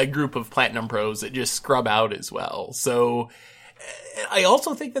always a group of platinum pros that just scrub out as well. So I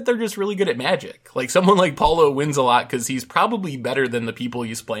also think that they're just really good at Magic. Like someone like Paulo wins a lot because he's probably better than the people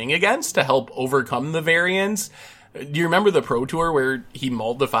he's playing against to help overcome the variance. Do you remember the Pro Tour where he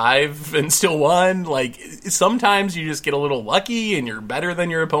mulled the 5 and still won? Like, sometimes you just get a little lucky and you're better than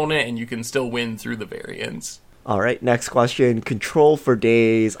your opponent and you can still win through the variance. All right, next question. Control for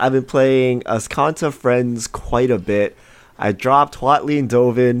days. I've been playing Azcanta Friends quite a bit. I dropped Watley and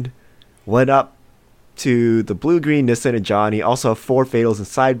Dovin, went up to the blue-green Nissan and Johnny, also have 4 Fatals in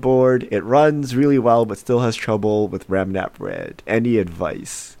sideboard. It runs really well, but still has trouble with Remnap Red. Any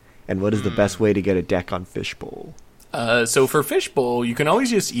advice? And what is the best way to get a deck on Fishbowl? So for Fishbowl, you can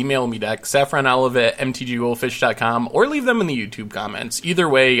always just email me decks, saffronolive at mtggoldfish.com, or leave them in the YouTube comments. Either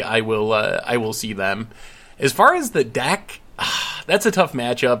way, I will see them. As far as the deck, that's a tough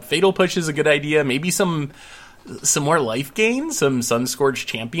matchup. Fatal Push is a good idea. Maybe some more life gain, some Sunscorched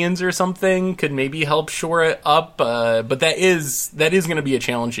Champions or something could maybe help shore it up. But that is going to be a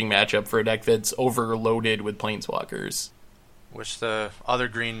challenging matchup for a deck that's overloaded with Planeswalkers. Wish the other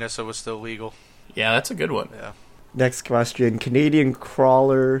green Nissa was still legal. Yeah, that's a good one. Yeah. Next question. Canadian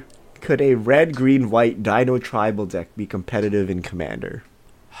Crawler. Could a red-green-white Dino Tribal deck be competitive in Commander?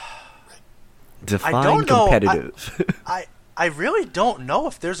 Define don't know. competitive. I really don't know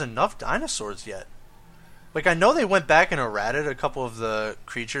if there's enough dinosaurs yet. Like, I know they went back and errated a couple of the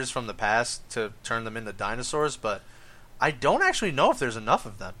creatures from the past to turn them into dinosaurs, but I don't actually know if there's enough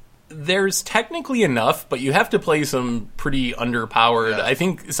of them. There's technically enough, but you have to play some pretty underpowered. Yeah. I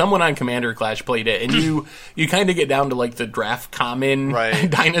think someone on Commander Clash played it, and you kind of get down to like the draft common Right.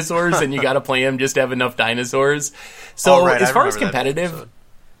 dinosaurs, and you got to play them just to have enough dinosaurs. So Right, as I far as remember that competitive, episode.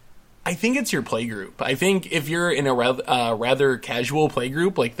 I think it's your play group. I think if you're in a rather casual play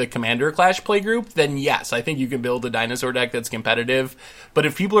group, like the Commander Clash play group, then yes, I think you can build a dinosaur deck that's competitive. But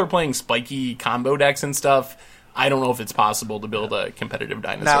if people are playing spiky combo decks and stuff, I don't know if it's possible to build a competitive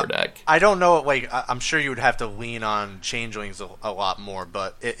dinosaur deck. I don't know. Like, I'm sure you would have to lean on changelings a lot more.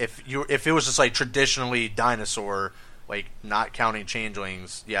 But if it was just like traditionally dinosaur, like not counting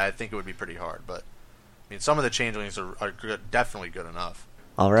changelings, yeah, I think it would be pretty hard. But I mean, some of the changelings are good, definitely good enough.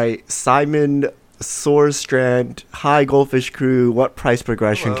 All right, Simon Soarstrand. Hi, Goldfish Crew. What price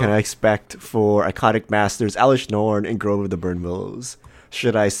progression Hello. can I expect for Iconic Masters, Elish Norn, and Grove of the Burn Willows?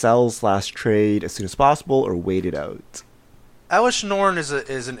 Should I sell/trade as soon as possible or wait it out? Elish Norn is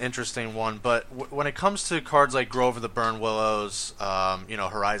an interesting one, but when it comes to cards like Grove of the Burn Willows,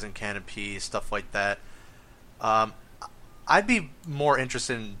 Horizon Canopy, stuff like that, I'd be more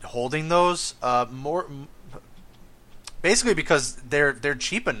interested in holding those basically because they're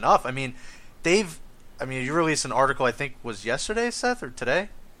cheap enough. I mean, you released an article, I think was yesterday, Seth, or today?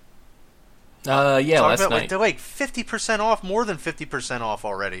 Yeah, last Like, night. they're like 50% off, more than 50% off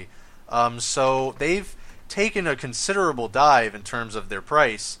already. So they've taken a considerable dive in terms of their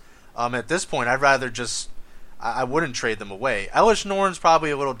price. At this point, I'd rather I wouldn't trade them away. Elish Norn's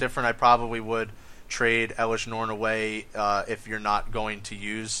probably a little different. I probably would trade Elish Norn away if you're not going to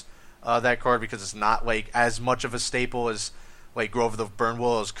use that card, because it's not like as much of a staple as like Grove of the Burn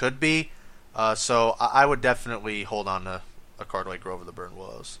Willows could be. So I would definitely hold on to a card like Grove of the Burn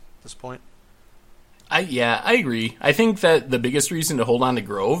Willows at this point. I agree. I think that the biggest reason to hold on to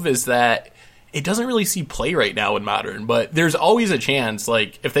Grove is that it doesn't really see play right now in Modern, but there's always a chance,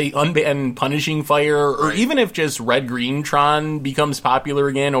 like, if they unban Punishing Fire, or Right. even if just Red-Green Tron becomes popular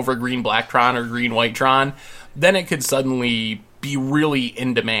again over Green-Black Tron or Green-White Tron, then it could suddenly be really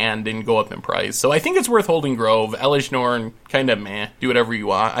in demand and go up in price. So I think it's worth holding Grove. Elish Norn, kind of meh. Do whatever you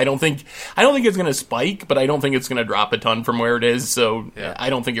want. I don't think it's going to spike, but I don't think it's going to drop a ton from where it is. So I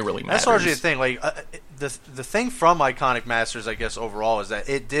don't think it really matters. That's largely the thing. Like the thing from Iconic Masters, I guess overall, is that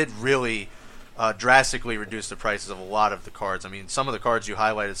it did really drastically reduce the prices of a lot of the cards. I mean, some of the cards you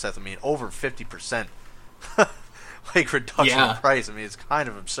highlighted, Seth. I mean, over 50%, like reduction in price. I mean, it's kind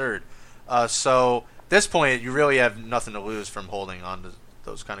of absurd. So. At this point, you really have nothing to lose from holding on to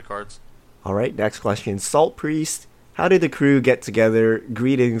those kind of cards. All right, next question. Salt Priest, how did the crew get together?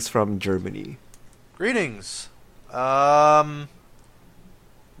 Greetings from Germany. Greetings. This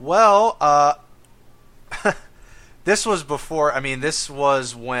was before, this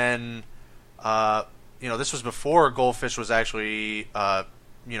was when, this was before Goldfish was actually,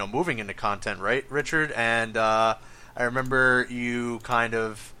 moving into content, right, Richard? And I remember you kind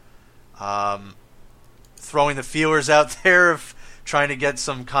of... throwing the feelers out there of trying to get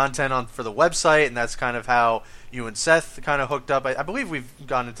some content on for the website, and that's kind of how you and Seth kind of hooked up. I believe we've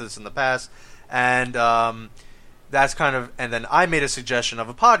gone into this in the past, and that's kind of. And then I made a suggestion of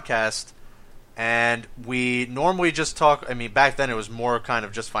a podcast, and we normally just talk. I mean, back then it was more kind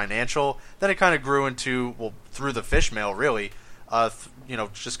of just financial. Then it kind of grew into through the fish mail, really.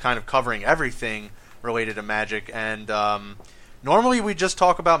 Just kind of covering everything related to Magic, and normally we just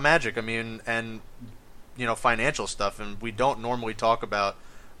talk about Magic. I mean, and financial stuff, and we don't normally talk about,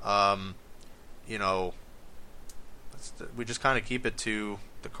 we just kind of keep it to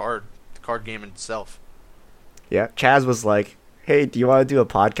the card game itself. Yeah, Chaz was like, hey, do you want to do a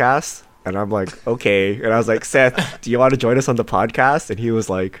podcast? And I'm like, okay. And I was like, Seth, do you want to join us on the podcast? And he was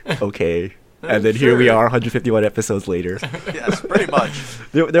like, okay. And then here we are 151 episodes later. Yes, pretty much.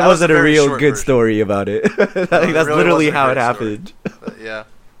 there wasn't a real good story about it. That's really literally how it happened. Yeah.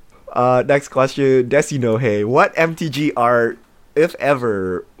 Next question, Desinohe. What MTG art, if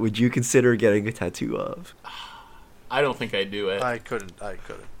ever, would you consider getting a tattoo of? I don't think I'd do it. I couldn't.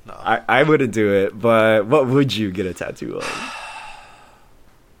 No. I wouldn't do it, but what would you get a tattoo of?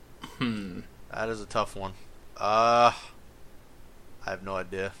 That is a tough one. I have no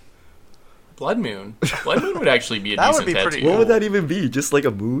idea. Blood Moon. Blood Moon would actually be a that decent would be tattoo. pretty cool. What would that even be? Just like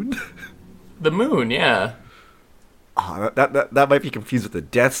a moon? The moon, yeah. Oh, that might be confused with the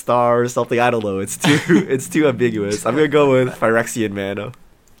Death Star or something. I don't know. It's too ambiguous. I'm gonna go with Phyrexian Mana.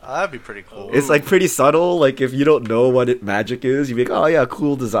 That'd be pretty cool. It's like pretty subtle. Like if you don't know what magic is, you'd be like, oh yeah,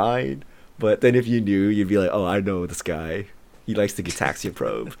 cool design. But then if you knew, you'd be like, oh, I know this guy. He likes the Gitaxian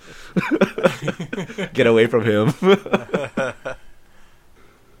probe. Get away from him.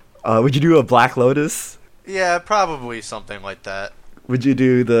 Would you do a Black Lotus? Yeah, probably something like that. Would you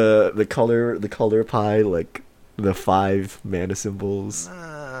do the color pie, like the 5 mana symbols?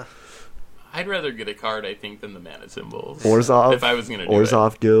 I'd rather get a card, I think, than the mana symbols. Orzhov? If I was going to do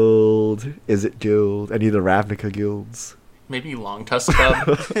Orzhov Guild, Izzet Guild, any of the Ravnica guilds? Maybe Long Tusk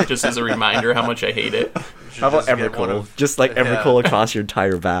Cub, just as a reminder how much I hate it. How about Evercool? Just like Evercool across your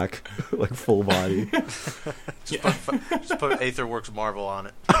entire back, like full body. Just put Aetherworks Marvel on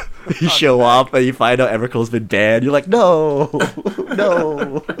it. You show up and you find out Evercool's been banned. You're like, no,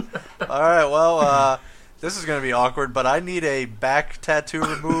 no. All right, well, this is going to be awkward, but I need a back tattoo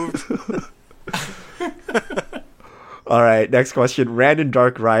removed. All right, next question. Random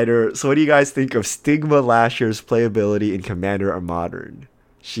Dark Rider. So what do you guys think of Stigma Lasher's playability in Commander or Modern?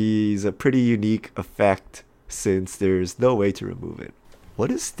 She's a pretty unique effect since there's no way to remove it.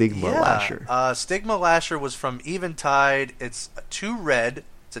 What is Stigma Lasher? Stigma Lasher was from Eventide. It's 2 red.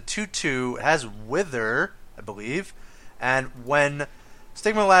 It's a 2/2. It has Wither, I believe. And when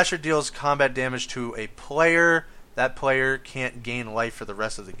Stigma Lasher deals combat damage to a player, that player can't gain life for the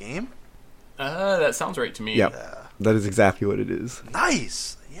rest of the game. That sounds right to me. Yep. That is exactly what it is.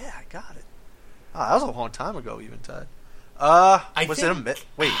 Nice. Yeah, I got it. That was a long time ago, Eventide. Was it a myth?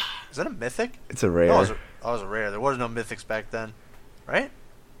 Wait, is that a mythic? It's a rare. No, it was a rare. There was no mythics back then, right?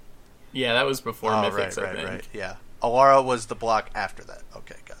 Yeah, that was before mythics. Right, I think. right. Yeah, Alara was the block after that.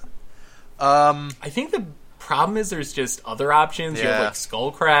 Okay, got it. I think the problem is there's just other options. You have Yeah. like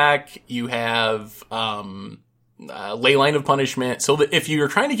Skullcrack. You have Leyline of Punishment. So that if you're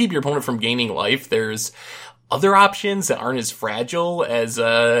trying to keep your opponent from gaining life, there's other options that aren't as fragile as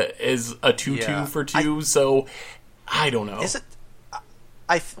a 2/2 for 2. So I don't know. Is it?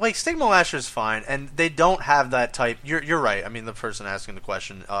 Like Stigma Lasher is fine, and they don't have that type. You're right. I mean, the person asking the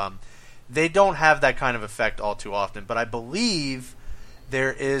question, they don't have that kind of effect all too often. But I believe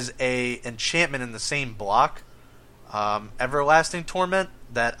there is a enchantment in the same block, Everlasting Torment,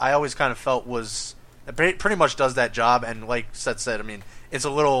 that I always kind of felt was pretty much does that job. And like Seth said, I mean, it's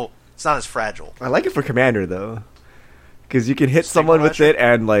not as fragile. I like it for Commander though, Because you can hit someone with it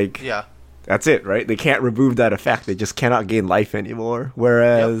and, like, Yeah. that's it, right? They can't remove that effect. They just cannot gain life anymore.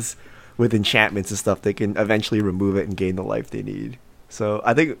 Whereas with enchantments and stuff, they can eventually remove it and gain the life they need. So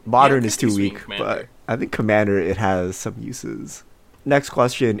I think Modern it is could be too sweet weak, Commander. but I think Commander, it has some uses. Next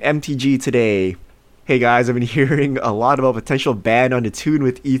question, MTG today. Hey guys, I've been hearing a lot about potential ban on Attune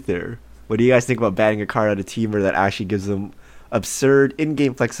with Ether. What do you guys think about banning a card out of Teamer that actually gives them absurd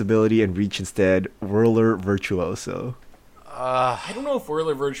in-game flexibility and reach instead? Whirler Virtuoso. I don't know if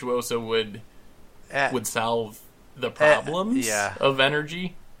Whirler Virtuoso would Eh, solve the problems yeah. of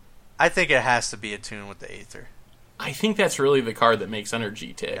energy. I think it has to be attuned with the Aether. I think that's really the card that makes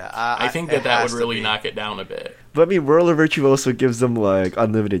energy tick. Yeah, I think it that would has to really be. knock it down a bit. But I mean, Whirler Virtuoso gives them like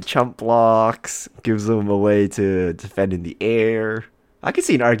unlimited chump blocks, gives them a way to defend in the air. I could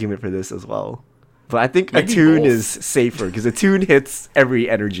see an argument for this as well. But I think Maybe Attune both. is safer because Attune hits every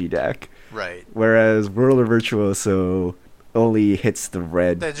energy deck, Right. whereas Whirler Virtuoso only hits the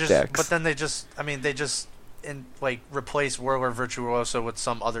red They just, decks. but then they just replace Whirler Virtuoso with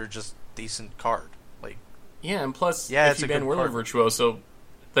some other just decent card. Like, Yeah, and plus, Yeah, if it's you a ban good Whirler card. Virtuoso,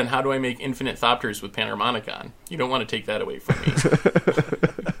 then how do I make Infinite Thopters with Panharmonicon? You don't want to take that away from me.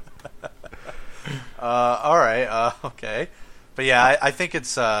 all right, okay, but yeah, I think it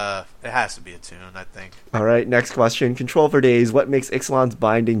has to be attuned. I think. All right, next question. Control for days. What makes Ixalan's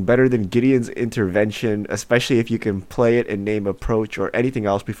binding better than Gideon's intervention, especially if you can play it and name approach or anything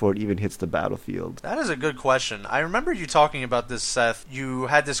else before it even hits the battlefield? That is a good question. I remember you talking about this, Seth. You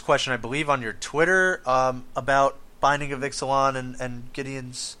had this question, I believe, on your Twitter about Binding of Ixalan and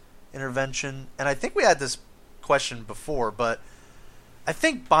Gideon's intervention. And I think we had this question before, but I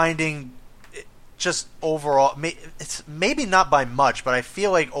think Binding, just overall, it's maybe not by much, but I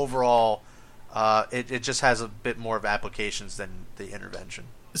feel like overall it just has a bit more of applications than the intervention.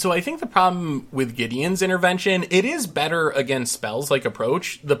 So I think the problem with Gideon's intervention, it is better against spells like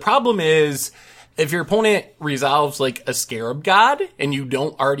Approach. The problem is, if your opponent resolves like a Scarab God and you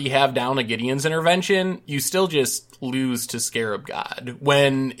don't already have down a Gideon's intervention, you still just lose to Scarab God.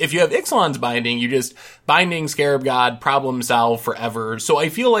 When, if you have Ixalan's binding, you just binding Scarab God, problem solve forever. So I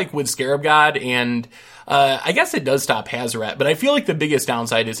feel like with Scarab God and I guess it does stop Hazoret, but I feel like the biggest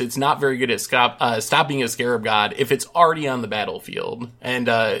downside is it's not very good at stopping a Scarab God if it's already on the battlefield. And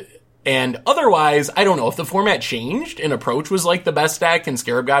otherwise, I don't know, if the format changed and Approach was like the best deck and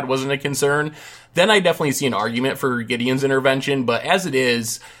Scarab God wasn't a concern, then I definitely see an argument for Gideon's intervention. But as it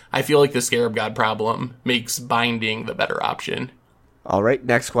is, I feel like the Scarab God problem makes binding the better option. All right,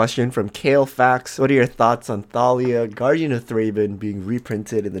 next question from Kale Fax. What are your thoughts on Thalia, Guardian of Thraben, being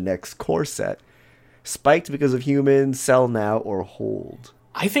reprinted in the next core set? Spiked because of humans, sell now, or hold?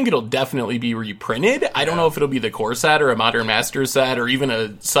 I think it'll definitely be reprinted. I don't know if it'll be the core set or a Modern Masters set or even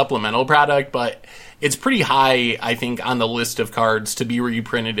a supplemental product, but it's pretty high, I think, on the list of cards to be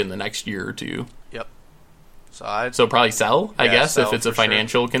reprinted in the next year or two. Yep. So probably sell, I Yeah, guess, sell if it's a for sure.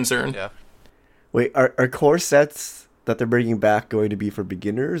 financial concern. Yeah. Wait, are core sets that they're bringing back going to be for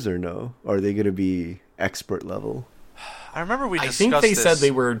beginners or no? Or are they going to be expert level? I remember we I discussed think they this. said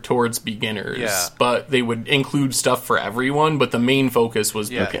they were towards beginners, Yeah. but they would include stuff for everyone, but the main focus was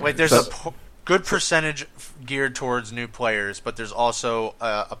Yeah, beginners. like there's So- a good percentage geared towards new players, but there's also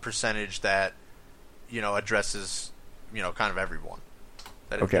a percentage that addresses kind of everyone.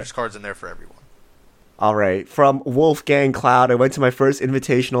 That Okay. there's cards in there for everyone. All right. From Wolfgang Cloud, I went to my first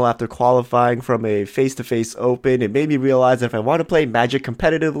invitational after qualifying from a face-to-face open. It made me realize that if I want to play Magic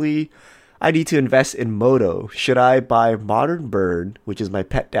competitively, I need to invest in Moto. Should I buy Modern Burn, which is my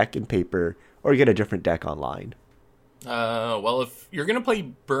pet deck in paper, or get a different deck online? Well, if you're going to play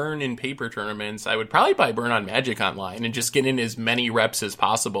Burn in paper tournaments, I would probably buy Burn on Magic Online and just get in as many reps as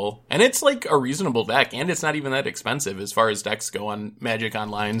possible. And it's like a reasonable deck, and it's not even that expensive as far as decks go on Magic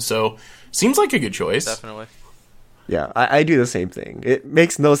Online, so seems like a good choice. Definitely. Yeah, I do the same thing. It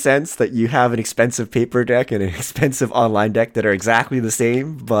makes no sense that you have an expensive paper deck and an expensive online deck that are exactly the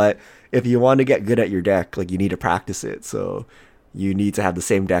same, but if you want to get good at your deck, like, you need to practice it, so you need to have the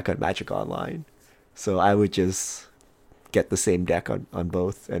same deck on Magic Online. So I would just get the same deck on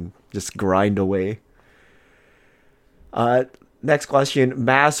both and just grind away. Next question,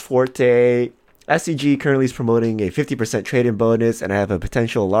 Mass Forte. SCG currently is promoting a 50% trade-in bonus, and I have a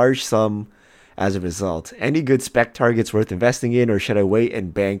potential large sum as a result. Any good spec targets worth investing in, or should I wait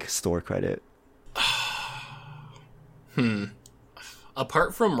and bank store credit?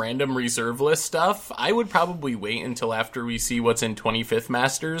 Apart from random reserve list stuff, I would probably wait until after we see what's in 25th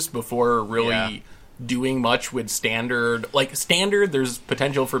Masters before really doing much with standard. Like, standard, there's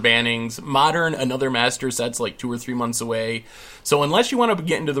potential for bannings. Modern, another master set's like 2 or 3 months away. So unless you want to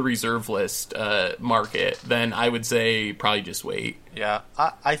get into the reserve list market, then I would say probably just wait. Yeah,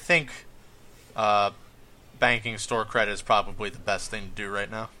 I think banking store credit is probably the best thing to do right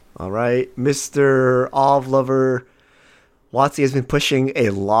now. All right, Mr. Ov Lover. WotC has been pushing a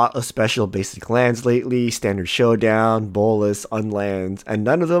lot of special basic lands lately, Standard Showdown, Bolus, Unlands, and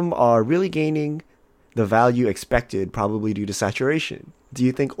none of them are really gaining the value expected, probably due to saturation. Do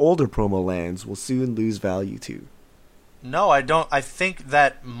you think older promo lands will soon lose value too? No, I don't. I think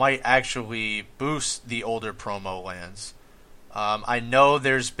that might actually boost the older promo lands. I know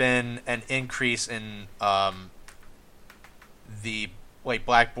there's been an increase in the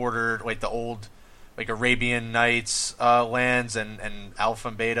black border, the old Arabian Nights lands and Alpha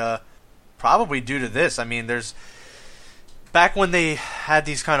and Beta, probably due to this. I mean, there's back when they had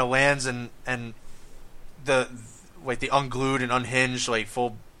these kind of lands and the unglued and unhinged,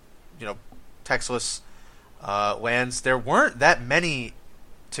 full, textless lands, there weren't that many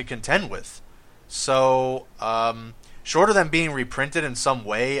to contend with. So, short of them being reprinted in some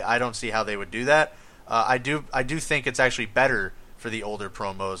way, I don't see how they would do that. I do think it's actually better for the older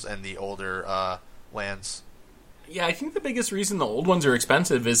promos and the older lands. Yeah, I think the biggest reason the old ones are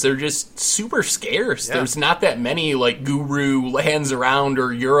expensive is they're just super scarce. Yeah. There's not that many Guru lands around,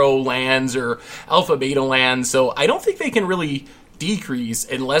 or Euro lands, or Alpha Beta lands, so I don't think they can really decrease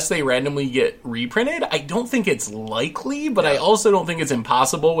unless they randomly get reprinted. I don't think it's likely, but I also don't think it's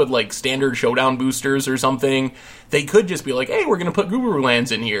impossible with Standard Showdown boosters or something. They could just be hey, we're going to put Guru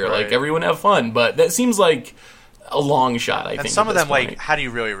lands in here, right. Everyone have fun, but that seems like a long shot, I think. And some of them, point. how do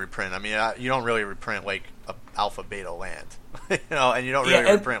you really reprint? I mean, you don't really reprint a Alpha Beta land, and you don't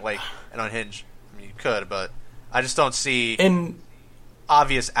really reprint an Unhinged. I mean, you could, but I just don't see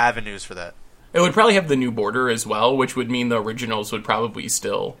obvious avenues for that. It would probably have the new border as well, which would mean the originals would probably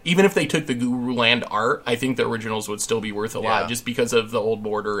still, even if they took the Guru land art, I think the originals would still be worth a lot just because of the old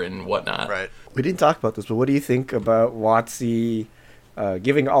border and whatnot. Right. We didn't talk about this, but what do you think about WotC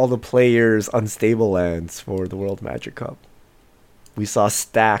giving all the players unstable lands for the World Magic Cup? We saw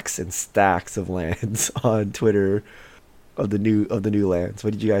stacks and stacks of lands on Twitter of the new lands.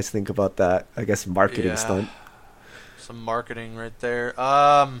 What did you guys think about that? I guess marketing stunt. Some marketing right there.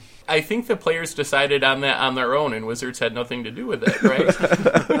 I think the players decided on that on their own, and Wizards had nothing to do with it, right?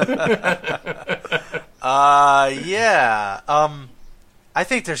 Yeah. I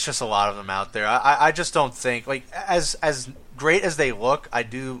think there's just a lot of them out there. I just don't think as great as they look, I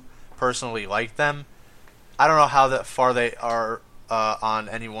do personally like them. I don't know how that far they are on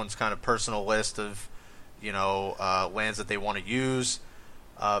anyone's kind of personal list of lands that they want to use.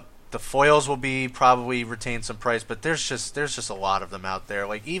 The foils will probably retain some price, but there's just a lot of them out there.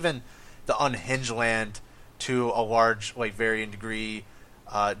 Even the Unhinged land, to a large varying degree,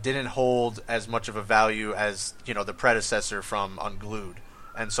 didn't hold as much of a value as the predecessor from Unglued,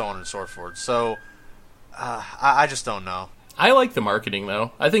 and so on and so forth. So I just don't know. I like the marketing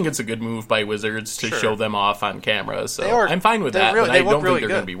though. I think it's a good move by Wizards to show them off on camera. So I'm fine with that. But I don't think they're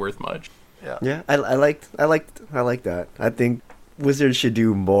going to be worth much. Yeah, I like that. I think Wizards should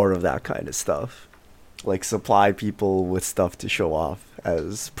do more of that kind of stuff, supply people with stuff to show off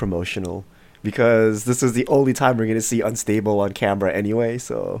as promotional, because this is the only time we're going to see unstable on camera anyway,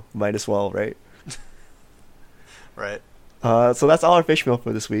 so might as well, right? Right. So that's all our fish mail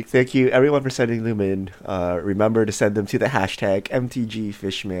for this week. Thank you everyone for sending them in. Remember to send them to the hashtag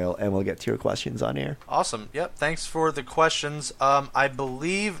MTGFishmail, and we'll get to your questions on air. Awesome. Yep. Thanks for the questions. I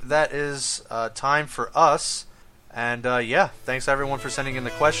believe that is time for us. And thanks everyone for sending in the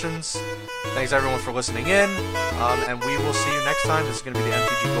questions. Thanks everyone for listening in. And we will see you next time. This is going to be the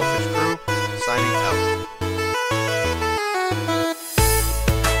MTG Goldfish crew signing out.